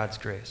of God's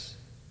grace.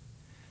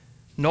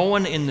 No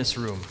one in this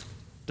room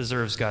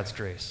deserves God's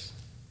grace.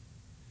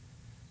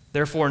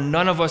 Therefore,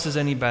 none of us is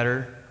any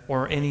better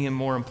or any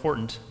more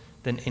important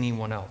than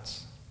anyone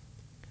else.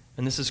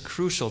 And this is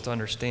crucial to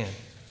understand.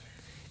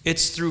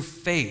 It's through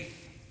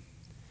faith.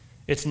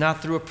 It's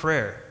not through a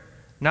prayer,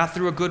 not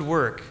through a good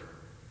work,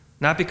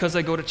 not because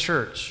I go to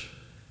church,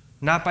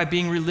 not by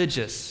being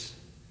religious,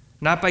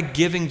 not by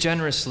giving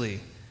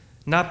generously,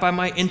 not by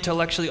my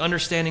intellectually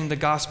understanding the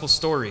gospel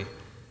story.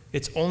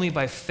 It's only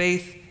by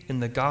faith in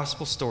the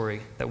gospel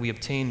story that we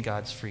obtain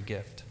God's free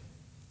gift.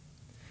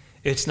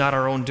 It's not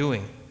our own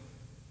doing.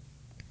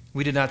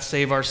 We did not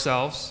save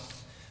ourselves.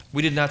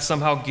 We did not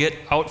somehow get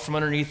out from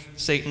underneath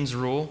Satan's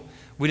rule.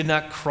 We did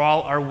not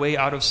crawl our way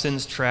out of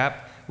sin's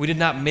trap. We did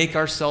not make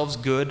ourselves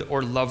good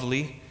or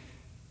lovely.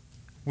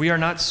 We are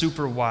not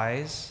super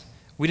wise.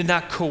 We did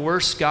not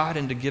coerce God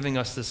into giving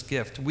us this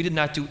gift. We did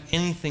not do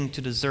anything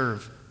to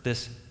deserve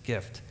this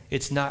gift.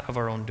 It's not of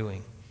our own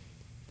doing.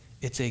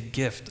 It's a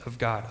gift of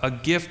God. A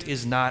gift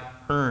is not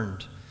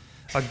earned.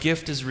 A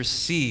gift is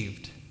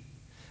received.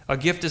 A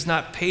gift is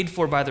not paid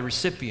for by the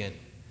recipient.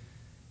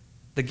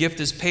 The gift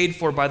is paid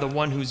for by the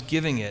one who's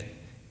giving it.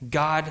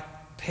 God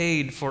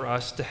paid for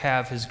us to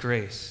have his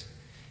grace.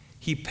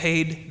 He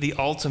paid the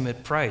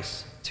ultimate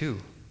price, too.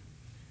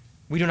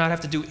 We do not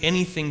have to do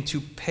anything to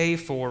pay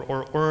for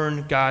or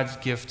earn God's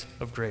gift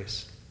of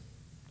grace.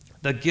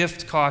 The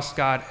gift costs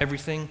God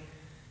everything.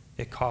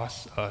 It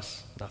costs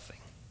us nothing.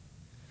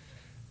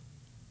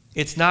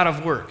 It's not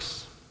of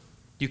works.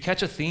 You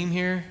catch a theme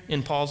here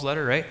in Paul's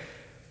letter, right?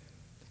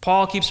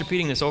 Paul keeps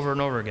repeating this over and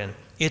over again.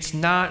 It's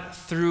not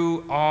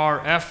through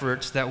our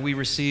efforts that we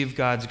receive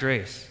God's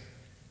grace.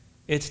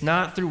 It's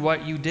not through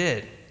what you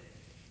did.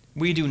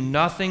 We do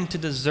nothing to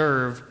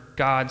deserve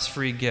God's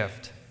free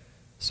gift.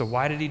 So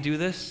why did he do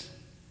this?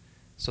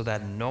 So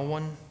that no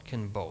one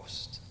can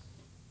boast.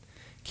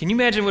 Can you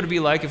imagine what it would be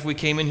like if we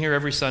came in here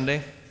every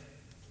Sunday?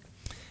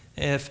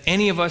 If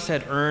any of us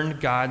had earned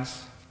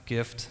God's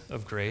gift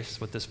of grace,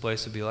 what this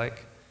place would be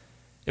like?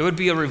 It would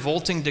be a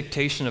revolting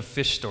dictation of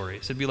fish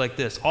stories. It'd be like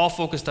this, all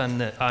focused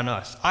on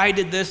us. I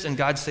did this and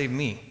God saved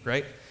me,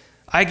 right?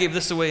 I gave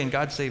this away and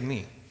God saved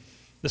me.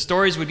 The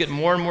stories would get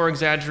more and more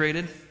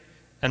exaggerated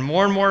and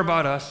more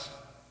about us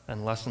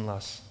and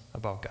less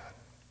about God.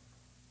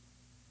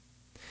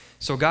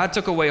 So God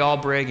took away all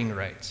bragging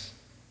rights.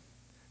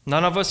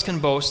 None of us can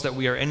boast that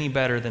we are any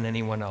better than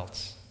anyone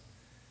else.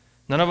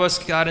 None of us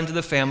got into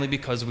the family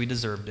because we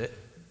deserved it.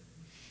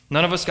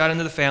 None of us got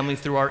into the family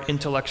through our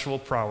intellectual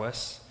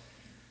prowess.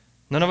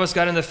 None of us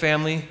got in the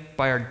family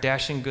by our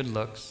dashing good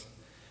looks.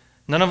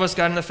 None of us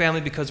got in the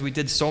family because we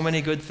did so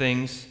many good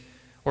things,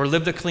 or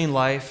lived a clean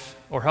life,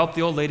 or helped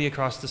the old lady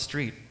across the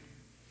street.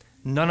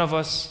 None of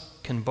us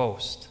can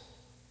boast.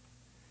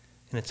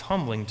 And it's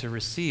humbling to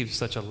receive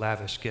such a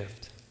lavish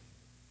gift.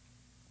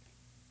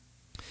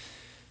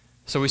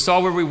 So we saw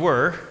where we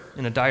were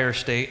in a dire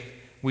state.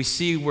 We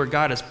see where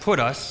God has put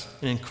us,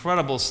 an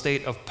incredible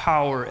state of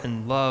power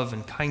and love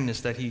and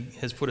kindness that he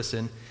has put us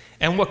in.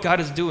 And what God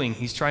is doing,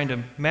 he's trying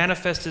to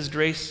manifest his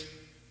grace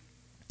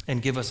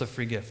and give us a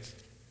free gift.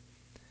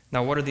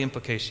 Now, what are the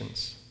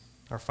implications?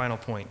 Our final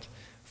point,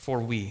 for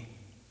we.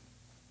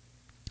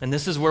 And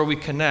this is where we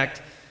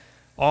connect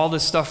all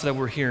this stuff that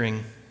we're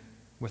hearing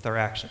with our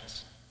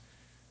actions.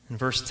 In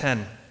verse 10,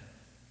 it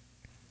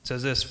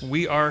says this,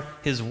 we are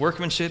his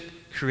workmanship,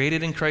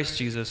 created in Christ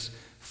Jesus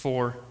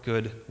for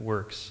good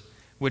works,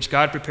 which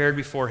God prepared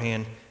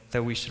beforehand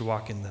that we should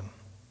walk in them.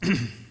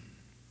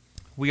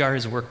 We are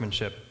his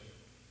workmanship.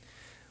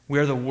 We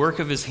are the work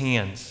of his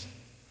hands.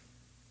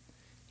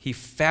 He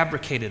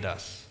fabricated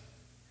us.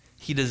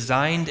 He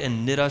designed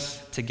and knit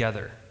us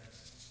together.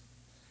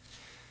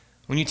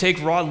 When you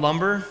take raw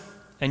lumber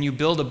and you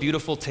build a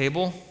beautiful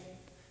table,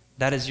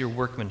 that is your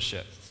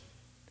workmanship.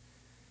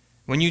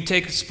 When you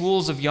take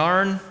spools of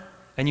yarn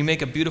and you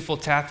make a beautiful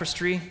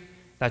tapestry,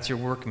 that's your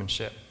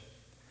workmanship.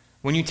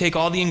 When you take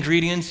all the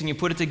ingredients and you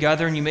put it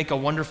together and you make a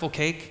wonderful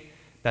cake,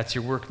 that's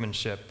your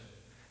workmanship.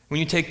 When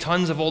you take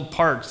tons of old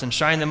parts and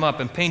shine them up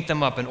and paint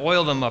them up and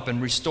oil them up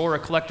and restore a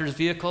collector's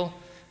vehicle,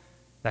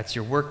 that's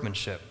your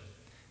workmanship.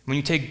 When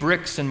you take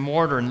bricks and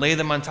mortar and lay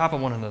them on top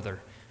of one another,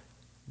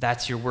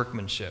 that's your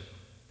workmanship.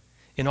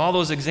 In all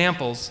those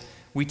examples,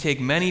 we take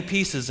many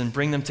pieces and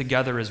bring them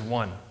together as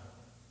one.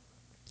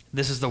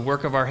 This is the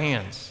work of our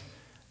hands.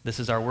 This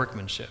is our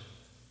workmanship.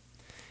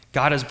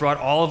 God has brought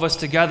all of us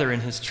together in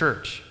his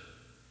church.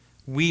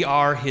 We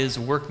are his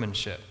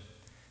workmanship.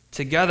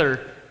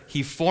 Together,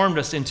 he formed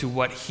us into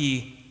what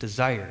he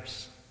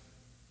desires.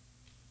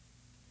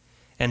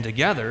 And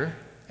together,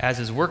 as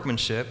his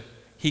workmanship,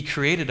 he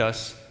created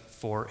us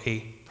for a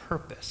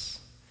purpose.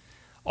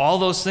 All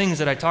those things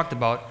that I talked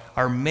about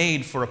are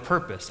made for a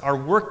purpose. Our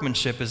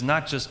workmanship is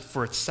not just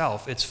for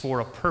itself, it's for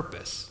a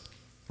purpose,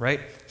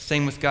 right?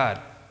 Same with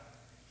God.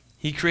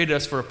 He created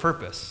us for a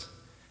purpose.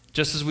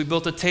 Just as we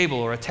built a table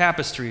or a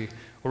tapestry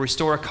or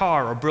restore a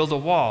car or build a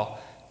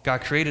wall,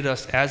 God created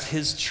us as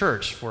his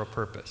church for a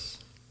purpose.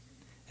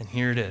 And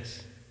here it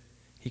is.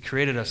 He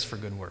created us for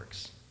good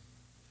works.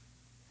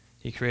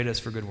 He created us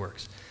for good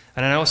works.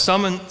 And I know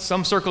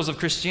some circles of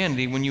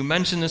Christianity, when you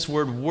mention this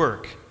word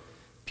work,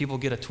 people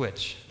get a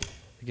twitch.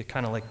 They get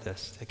kind of like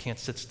this. They can't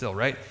sit still,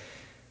 right?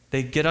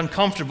 They get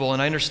uncomfortable,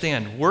 and I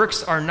understand.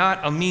 Works are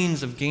not a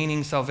means of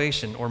gaining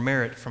salvation or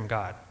merit from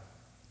God.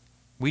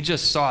 We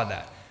just saw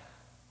that.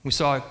 We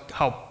saw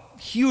how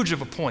huge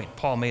of a point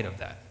Paul made of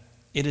that.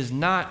 It is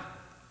not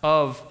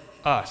of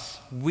us.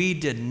 We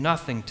did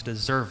nothing to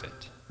deserve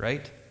it,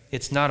 right?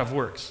 It's not of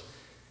works.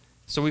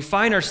 So we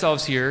find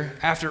ourselves here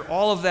after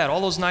all of that,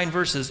 all those 9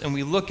 verses, and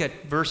we look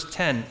at verse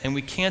 10, and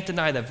we can't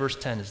deny that verse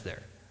 10 is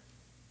there.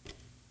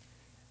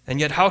 And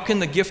yet, how can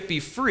the gift be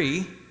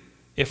free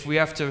if we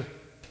have to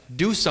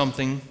do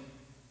something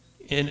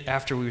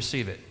after we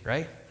receive it,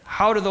 right?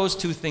 How do those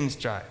two things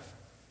jive?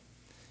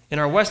 In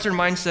our Western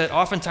mindset,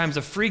 oftentimes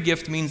a free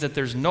gift means that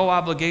there's no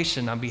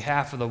obligation on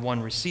behalf of the one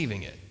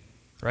receiving it,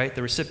 right?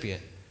 The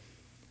recipient.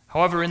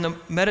 However, in the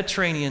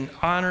Mediterranean,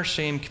 honor,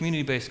 shame,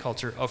 community-based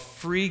culture, a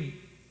free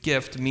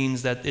gift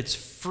means that it's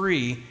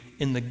free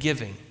in the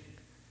giving.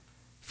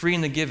 Free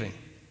in the giving.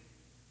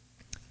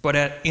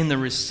 But in the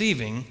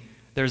receiving,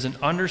 there's an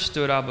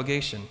understood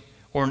obligation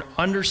or an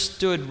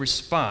understood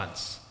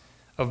response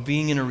of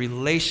being in a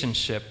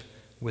relationship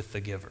with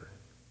the giver.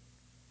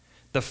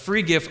 The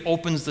free gift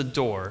opens the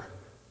door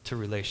to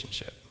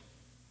relationship.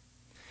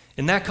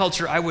 In that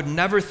culture, I would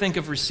never think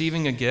of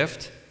receiving a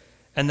gift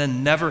and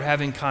then never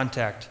having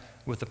contact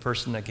with the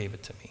person that gave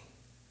it to me.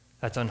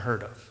 That's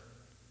unheard of.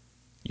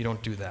 You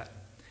don't do that.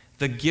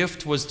 The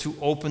gift was to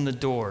open the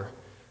door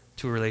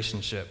to a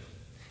relationship.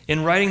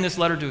 In writing this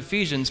letter to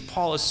Ephesians,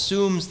 Paul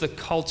assumes the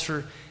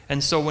culture,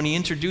 and so when he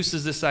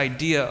introduces this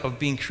idea of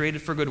being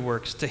created for good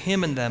works, to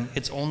him and them,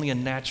 it's only a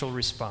natural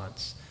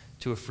response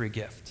to a free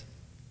gift.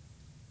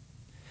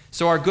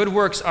 So our good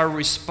works are a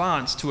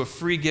response to a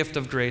free gift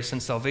of grace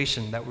and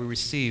salvation that we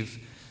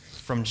receive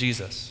from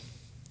Jesus.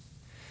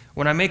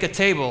 When I make a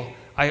table,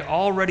 I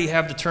already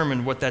have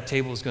determined what that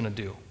table is going to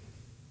do.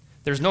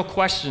 There's no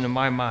question in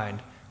my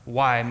mind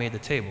why I made the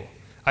table.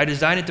 I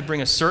designed it to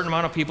bring a certain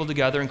amount of people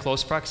together in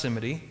close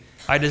proximity.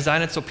 I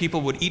designed it so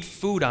people would eat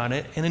food on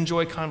it and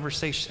enjoy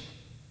conversation.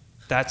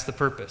 That's the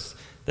purpose.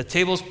 The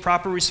table's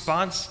proper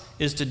response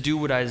is to do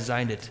what I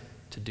designed it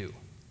to do.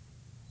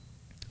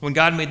 When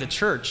God made the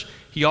church,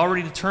 he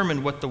already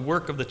determined what the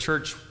work of the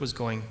church was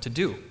going to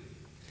do.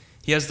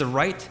 He has the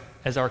right,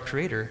 as our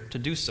creator, to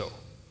do so.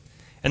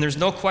 And there's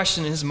no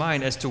question in his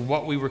mind as to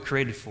what we were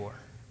created for: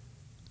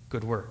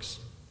 good works.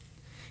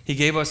 He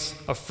gave us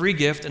a free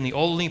gift, and the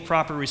only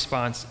proper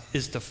response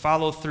is to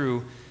follow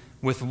through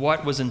with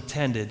what was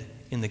intended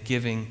in the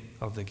giving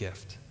of the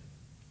gift.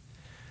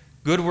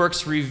 Good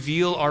works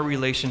reveal our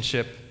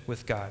relationship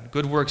with God.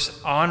 Good works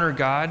honor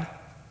God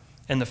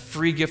and the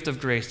free gift of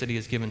grace that he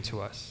has given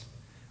to us.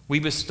 We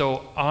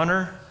bestow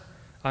honor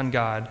on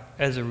God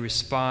as we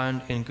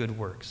respond in good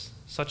works,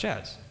 such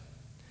as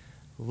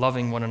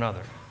loving one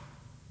another.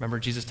 Remember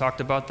Jesus talked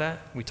about that?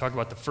 We talked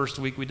about the first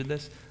week we did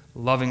this.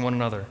 Loving one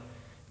another.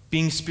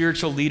 Being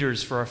spiritual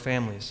leaders for our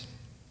families.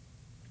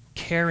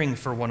 Caring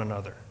for one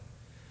another.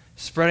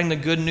 Spreading the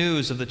good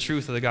news of the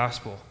truth of the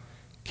gospel.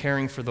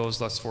 Caring for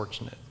those less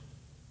fortunate.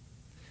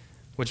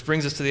 Which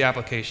brings us to the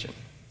application.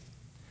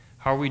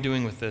 How are we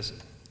doing with this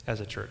as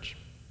a church?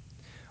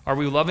 Are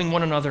we loving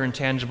one another in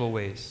tangible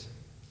ways?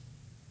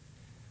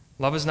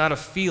 Love is not a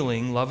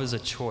feeling, love is a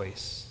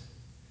choice.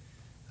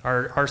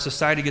 Our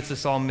society gets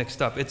this all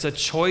mixed up. It's a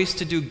choice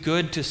to do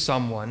good to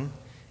someone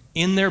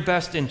in their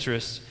best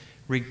interests,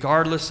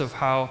 regardless of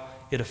how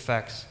it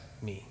affects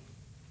me.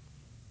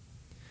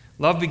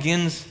 Love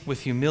begins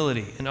with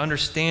humility and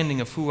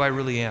understanding of who I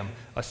really am,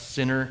 a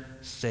sinner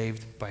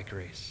saved by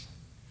grace.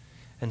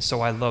 And so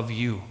I love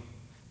you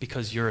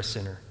because you're a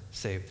sinner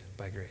saved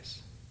by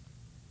grace.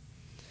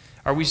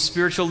 Are we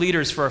spiritual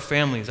leaders for our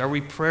families? Are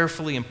we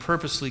prayerfully and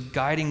purposely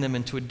guiding them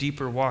into a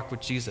deeper walk with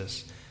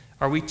Jesus?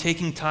 Are we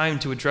taking time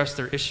to address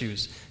their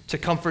issues, to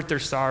comfort their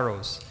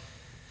sorrows,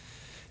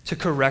 to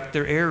correct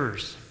their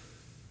errors,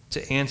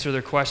 to answer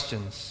their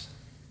questions,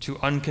 to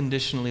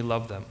unconditionally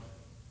love them?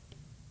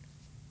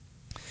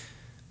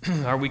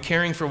 Are we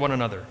caring for one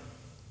another?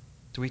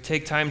 Do we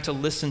take time to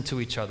listen to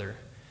each other,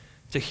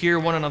 to hear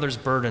one another's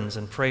burdens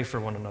and pray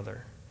for one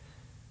another?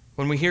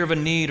 When we hear of a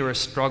need or a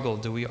struggle,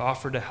 do we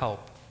offer to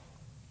help?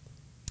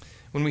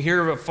 When we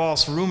hear of a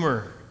false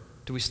rumor,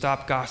 do we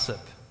stop gossip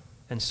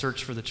and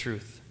search for the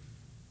truth?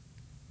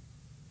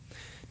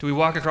 Do we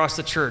walk across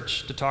the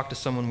church to talk to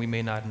someone we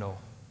may not know?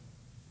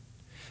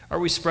 Are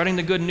we spreading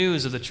the good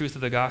news of the truth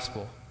of the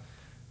gospel?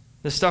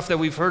 The stuff that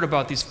we've heard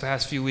about these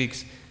past few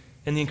weeks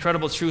and the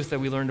incredible truth that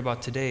we learned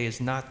about today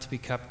is not to be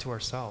kept to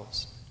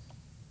ourselves.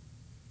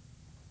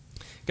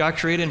 God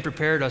created and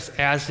prepared us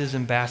as his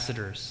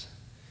ambassadors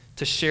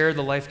to share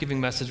the life-giving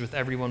message with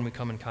everyone we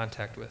come in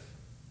contact with.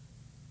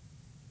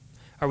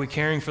 Are we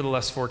caring for the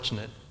less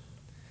fortunate,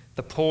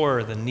 the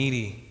poor, the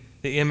needy,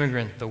 the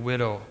immigrant, the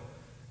widow,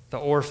 the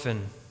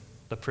orphan,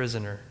 the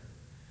prisoner?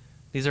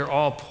 These are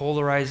all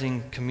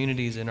polarizing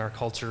communities in our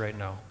culture right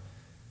now.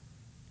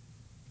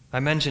 I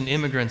mentioned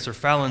immigrants or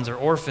felons or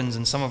orphans,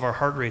 and some of our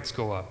heart rates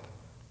go up.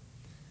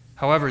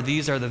 However,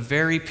 these are the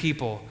very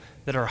people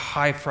that are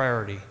high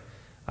priority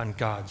on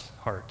God's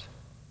heart.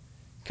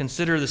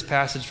 Consider this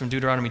passage from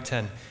Deuteronomy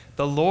 10.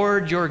 The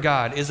Lord your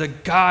God is a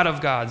God of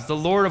gods, the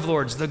Lord of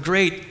lords, the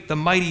great, the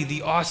mighty,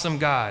 the awesome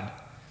God,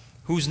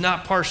 who's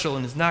not partial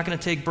and is not going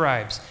to take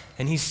bribes.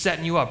 And he's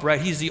setting you up, right?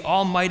 He's the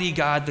almighty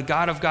God, the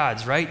God of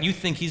gods, right? You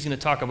think he's going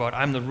to talk about,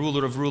 I'm the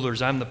ruler of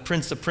rulers, I'm the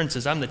prince of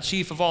princes, I'm the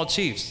chief of all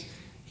chiefs.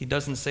 He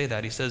doesn't say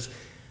that. He says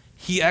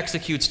he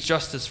executes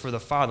justice for the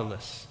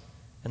fatherless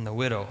and the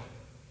widow.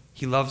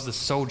 He loves the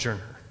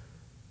sojourner,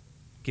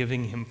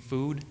 giving him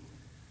food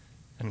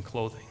and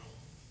clothing.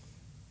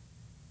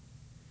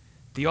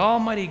 The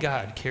almighty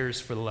God cares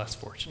for the less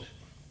fortunate.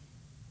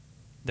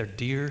 They're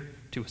dear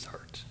to his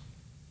heart.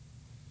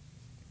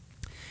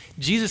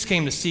 Jesus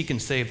came to seek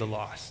and save the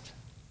lost.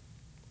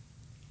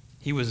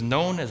 He was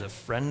known as a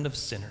friend of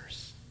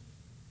sinners.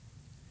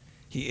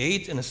 He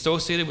ate and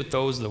associated with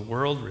those the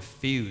world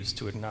refused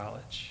to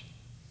acknowledge.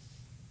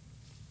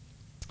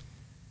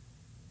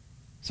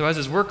 So as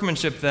his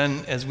workmanship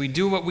then, as we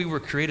do what we were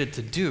created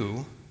to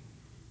do,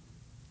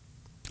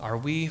 are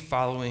we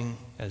following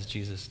as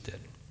Jesus did?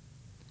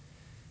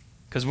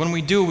 Because when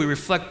we do, we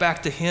reflect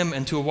back to him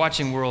and to a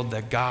watching world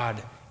that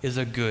God is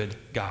a good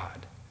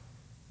God.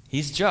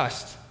 He's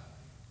just,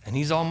 and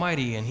he's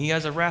almighty, and he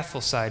has a wrathful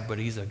side, but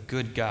he's a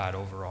good God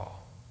overall.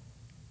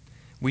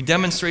 We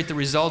demonstrate the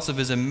results of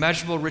his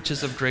immeasurable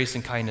riches of grace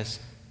and kindness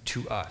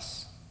to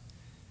us.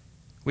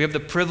 We have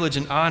the privilege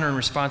and honor and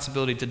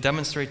responsibility to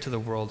demonstrate to the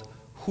world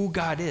who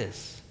God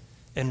is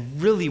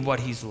and really what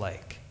he's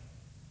like.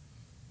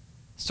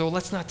 So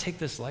let's not take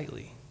this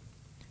lightly.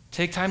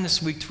 Take time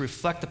this week to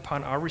reflect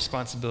upon our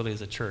responsibility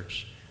as a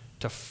church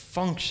to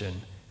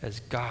function as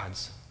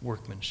God's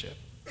workmanship,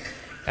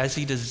 as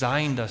he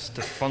designed us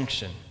to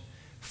function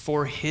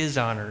for his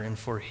honor and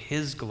for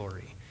his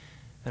glory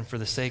and for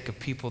the sake of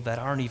people that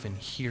aren't even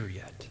here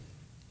yet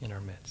in our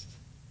midst.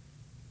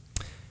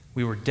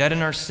 We were dead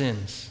in our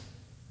sins.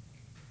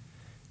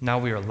 Now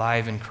we are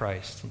alive in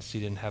Christ and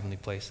seated in heavenly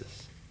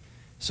places.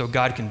 So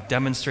God can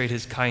demonstrate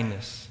his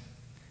kindness,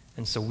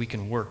 and so we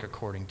can work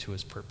according to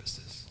his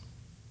purposes.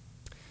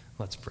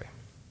 Let's pray.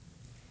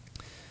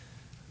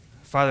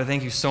 Father,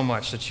 thank you so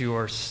much that you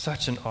are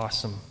such an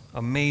awesome,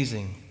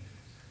 amazing,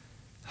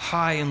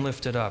 high and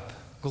lifted up,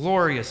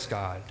 glorious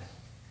God.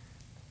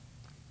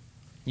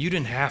 You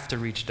didn't have to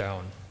reach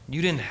down.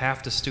 You didn't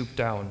have to stoop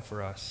down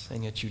for us,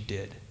 and yet you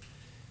did.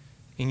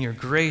 In your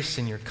grace,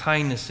 in your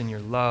kindness, in your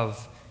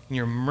love, in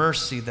your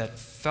mercy that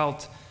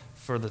felt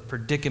for the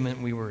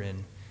predicament we were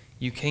in,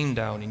 you came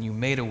down and you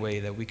made a way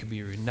that we could be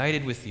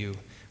united with you.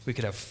 We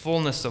could have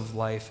fullness of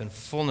life and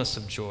fullness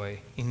of joy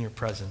in your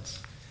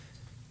presence.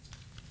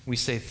 We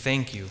say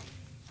thank you.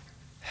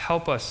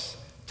 Help us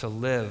to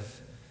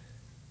live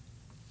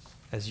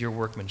as your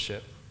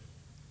workmanship.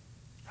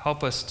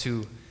 Help us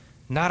to,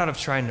 not out of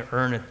trying to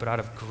earn it, but out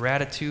of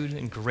gratitude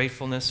and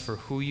gratefulness for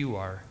who you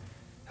are,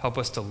 help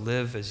us to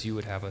live as you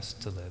would have us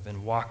to live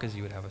and walk as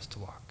you would have us to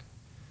walk.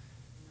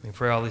 We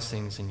pray all these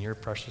things in your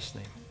precious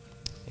name.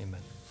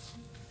 Amen.